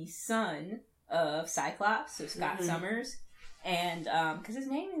actually the son of Cyclops, so Scott Summers, and because his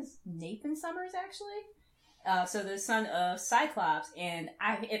name is Nathan Summers actually, So the son of Cyclops, and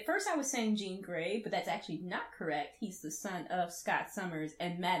at first I was saying Jean Grey, but that's actually not correct. He's the son of Scott Summers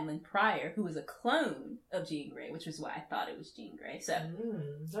and Madeline Pryor, who was a clone of Jean Grey, which was why I thought it was Jean Grey. So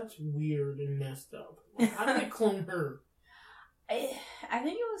that's weird and messed up. How did they clone her? I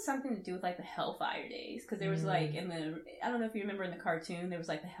think it was something to do with like the Hellfire days, because there was like I don't know if you remember in the cartoon, there was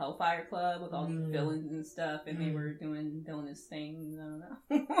like the Hellfire Club with all these villains and stuff, and they were doing villainous things. I don't know.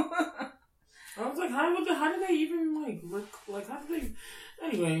 I was like, how did they even like how did they?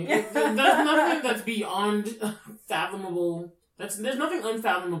 Anyway, there's nothing that's beyond fathomable. There's nothing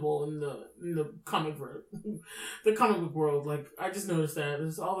unfathomable in the comic world, the comic book world. Like I just noticed that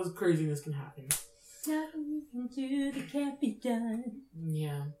there's all this craziness can happen. Nothing you can do that can't be done.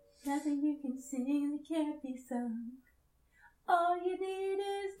 Yeah. Nothing you can sing that can't be sung. All you need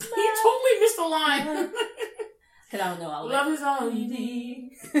is love. He totally missed the line. Because I don't know all love is all you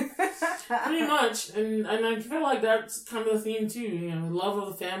need. Pretty much. And I feel like that's kind of the theme too. You know, love of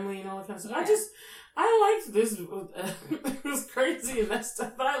the family and all that kind of stuff. Yeah. I liked this. It was crazy and that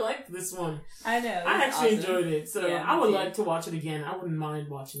stuff, but I liked this one. I know. I actually enjoyed it. So yeah, I would like to watch it again. I wouldn't mind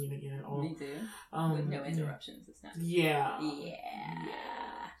watching it again at all. Me too. With no interruptions. It's not. Yeah.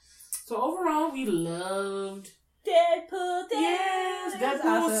 So overall, we loved Deadpool. Yes,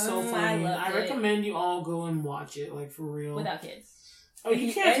 Deadpool was so funny. I recommend you all go and watch it, like for real. Without kids. Oh,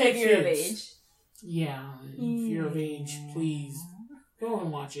 you can't take kids. If you're of age. Yeah, if you're of age, please go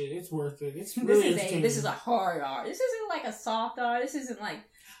and watch it. It's worth it. It's really entertaining. This is a hard R. This isn't like a soft R. This isn't like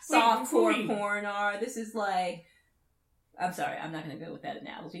softcore porn R. This is like. I'm sorry, I'm not going to go with that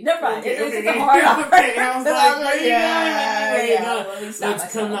analogy. Never mind. It's a hard R. Okay, I was like,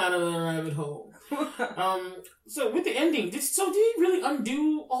 let's come out of the rabbit hole. So with the ending, did he really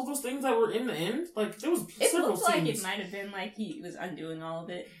undo all those things that were in the end? Like there was several scenes. Like it might have been like he was undoing all of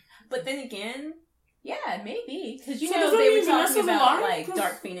it, but then again, yeah, maybe because they were talking about like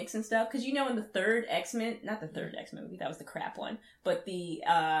Dark Phoenix and stuff. Because in the third X-Men, not the third X-Men movie, that was the crap one, but the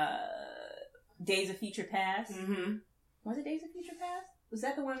Days of Future Past. Mm-hmm. Was it Days of Future Past? Was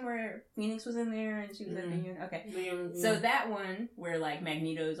that the one where Phoenix was in there and she was at the union? Okay. So that one where like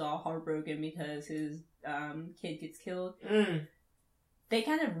Magneto's all heartbroken because his kid gets killed. They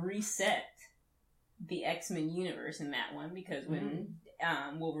kind of reset the X-Men universe in that one because when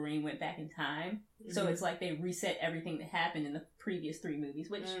Wolverine went back in time, so it's like they reset everything that happened in the previous 3 movies,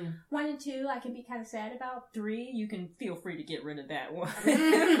 which 1 and 2 I can be kind of sad about. 3 you can feel free to get rid of that one.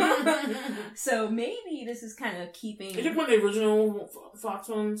 So maybe this is kind of keeping. Is it one of the original Fox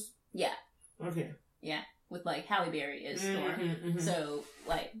ones? Yeah. Okay. Yeah, with like Halle Berry as Storm. So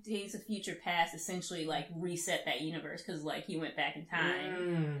like Days of Future Past essentially like reset that universe because like he went back in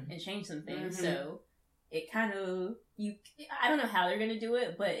time and changed some things. So it kind of I don't know how they're gonna do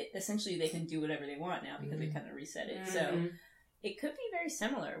it, but essentially they can do whatever they want now because they kind of reset it. So it could be very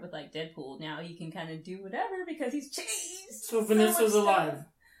similar with like Deadpool. Now you can kind of do whatever because he's changed. So Vanessa's alive.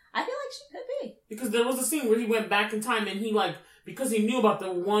 I feel like she could be because there was a scene where he went back in time and he because he knew about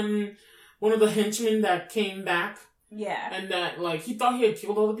the one of the henchmen that came back. Yeah. And that, he thought he had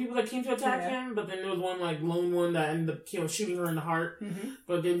killed all the people that came to attack him, but then there was one, lone one that ended up shooting her in the heart. Mm-hmm.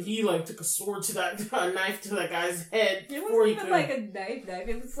 But then he, took a sword to a knife to that guy's head. It wasn't even a knife.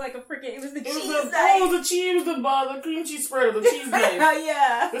 It was like it was the cheese knife. Oh, it was the cream cheese spreader, the cheese knife.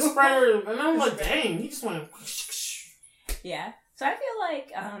 Yeah. The spreader. And I'm like, dang, he just went. Yeah. So I feel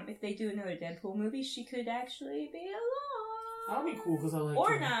like if they do another Deadpool movie, she could actually be alone. That would be cool, because I like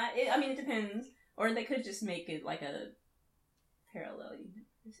Or not. It depends. Or they could just make it like a parallel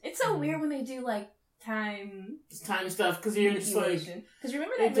universe. It's so weird when they do time stuff because you're just because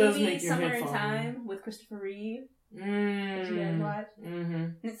remember that movie Somewhere in Time with Christopher Reeve that you guys watched?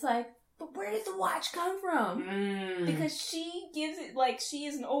 And it's but where did the watch come from? Because she gives it she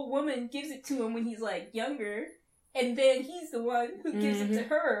is an old woman, gives it to him when he's younger. And then he's the one who gives it to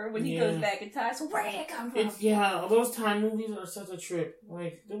her when he goes back in time. So where did it come from? Those time movies are such a trip.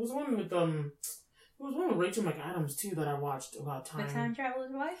 There was one with there was one with Rachel McAdams too that I watched about time. The Time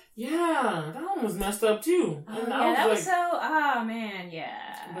Traveler's Wife? Yeah, that one was messed up too. That was so. Oh man,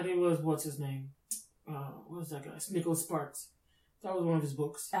 yeah. But it was what's his name? What was that guy? Nicholas Sparks. That was one of his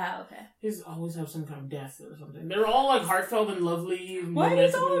books. Oh, okay. His always have some kind of death or something. They're all heartfelt and lovely. Why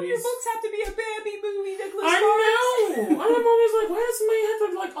does all of your books have to be a Bambi movie, Nicholas Sparks? I know! I'm always why does somebody have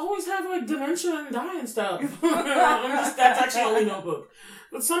to always have dementia and die and stuff? That's actually only notebook.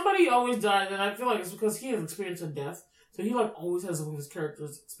 But somebody always died, and I feel like it's because he has experience of death. So he always has one of his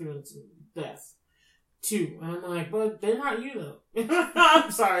characters experience death too. And I'm but they're not you though.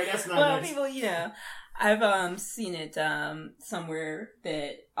 I'm sorry, that's not nice. People, I've seen it somewhere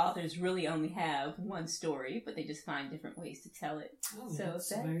that authors really only have one story, but they just find different ways to tell it. Oh, so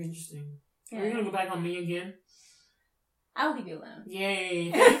that's very interesting. Yeah. Are you going to go back on me again? I'll leave you alone.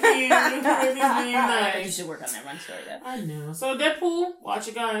 Yay. Thank you. Nice. You should work on that one story, though. I know. So, Deadpool, watch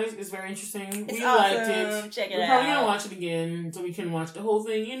it, guys. It's very interesting. It's we awesome. liked it. Check it out. We're probably going to watch it again so we can watch the whole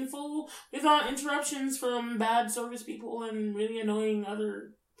thing in full without interruptions from bad service people and really annoying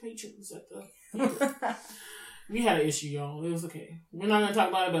other patrons at the theater. We had an issue, y'all. It was okay. We're not going to talk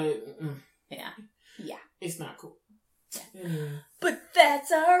about it, but... Yeah. It's not cool. Yeah. Anyway. But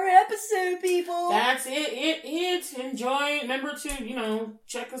that's our episode, people. That's it. Enjoy. Remember to,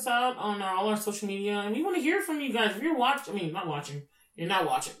 check us out on all our social media. And we want to hear from you guys. If you're not watching. You're not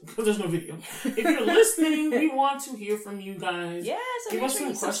watching because there's no video. If you're listening, we want to hear from you guys. Yeah, so give make us sure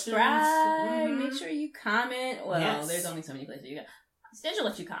some you questions. subscribe. Make sure you comment. Well, Yes. there's only so many places you go. Stitcher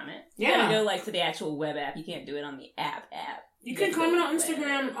lets you comment. Yeah. You gotta go to the actual web app. You can't do it on the app. You can comment on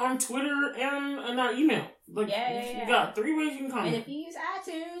Instagram, on Twitter, and on our email. You got 3 ways you can comment. And if you use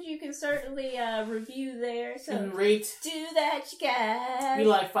iTunes, you can certainly review there. So and rate. Do that, you guys. We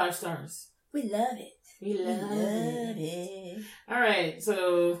like 5 stars. We love it. We love it. All right,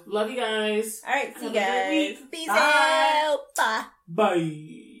 so love you guys. All right, see you Have a great guys. week. Peace Bye. out. Bye.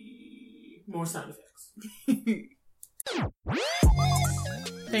 Bye. More sound effects.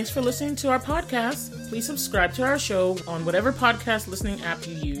 Thanks for listening to our podcast. Please subscribe to our show on whatever podcast listening app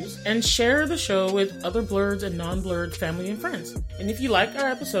you use and share the show with other blurreds and non-blurred family and friends. And if you like our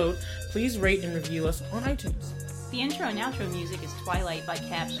episode, please rate and review us on iTunes. The intro and outro music is Twilight by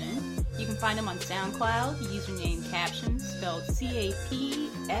Caption. You can find them on SoundCloud, the username Caption, spelled CAPSHUN.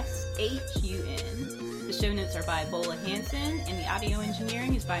 The show notes are by Bola Hansen, and the audio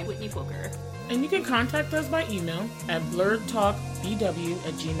engineering is by Whitney Booker. And you can contact us by email at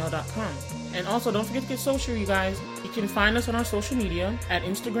blurredtalkbw@gmail.com. And also, don't forget to get social, you guys. You can find us on our social media at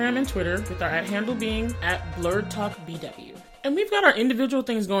Instagram and Twitter, with our @handle being @blurredtalkbw. And we've got our individual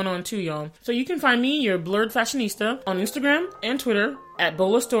things going on too, y'all. So you can find me, your Blurred Fashionista, on Instagram and Twitter at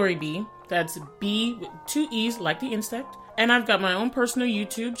BolaStoryB. That's B with 2 E's like the insect. And I've got my own personal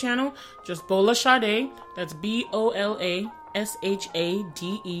YouTube channel, just Bola Sade. That's BOLASHADE.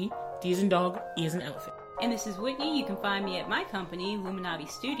 D as in dog, E as in elephant. And this is Whitney. You can find me at my company, Luminavi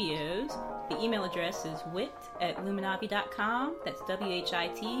Studios. The email address is wit@luminavi.com. That's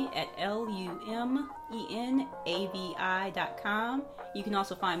WHIT@LUMENAVI.com. You can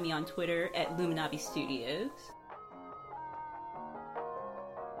also find me on Twitter at Luminavi Studios.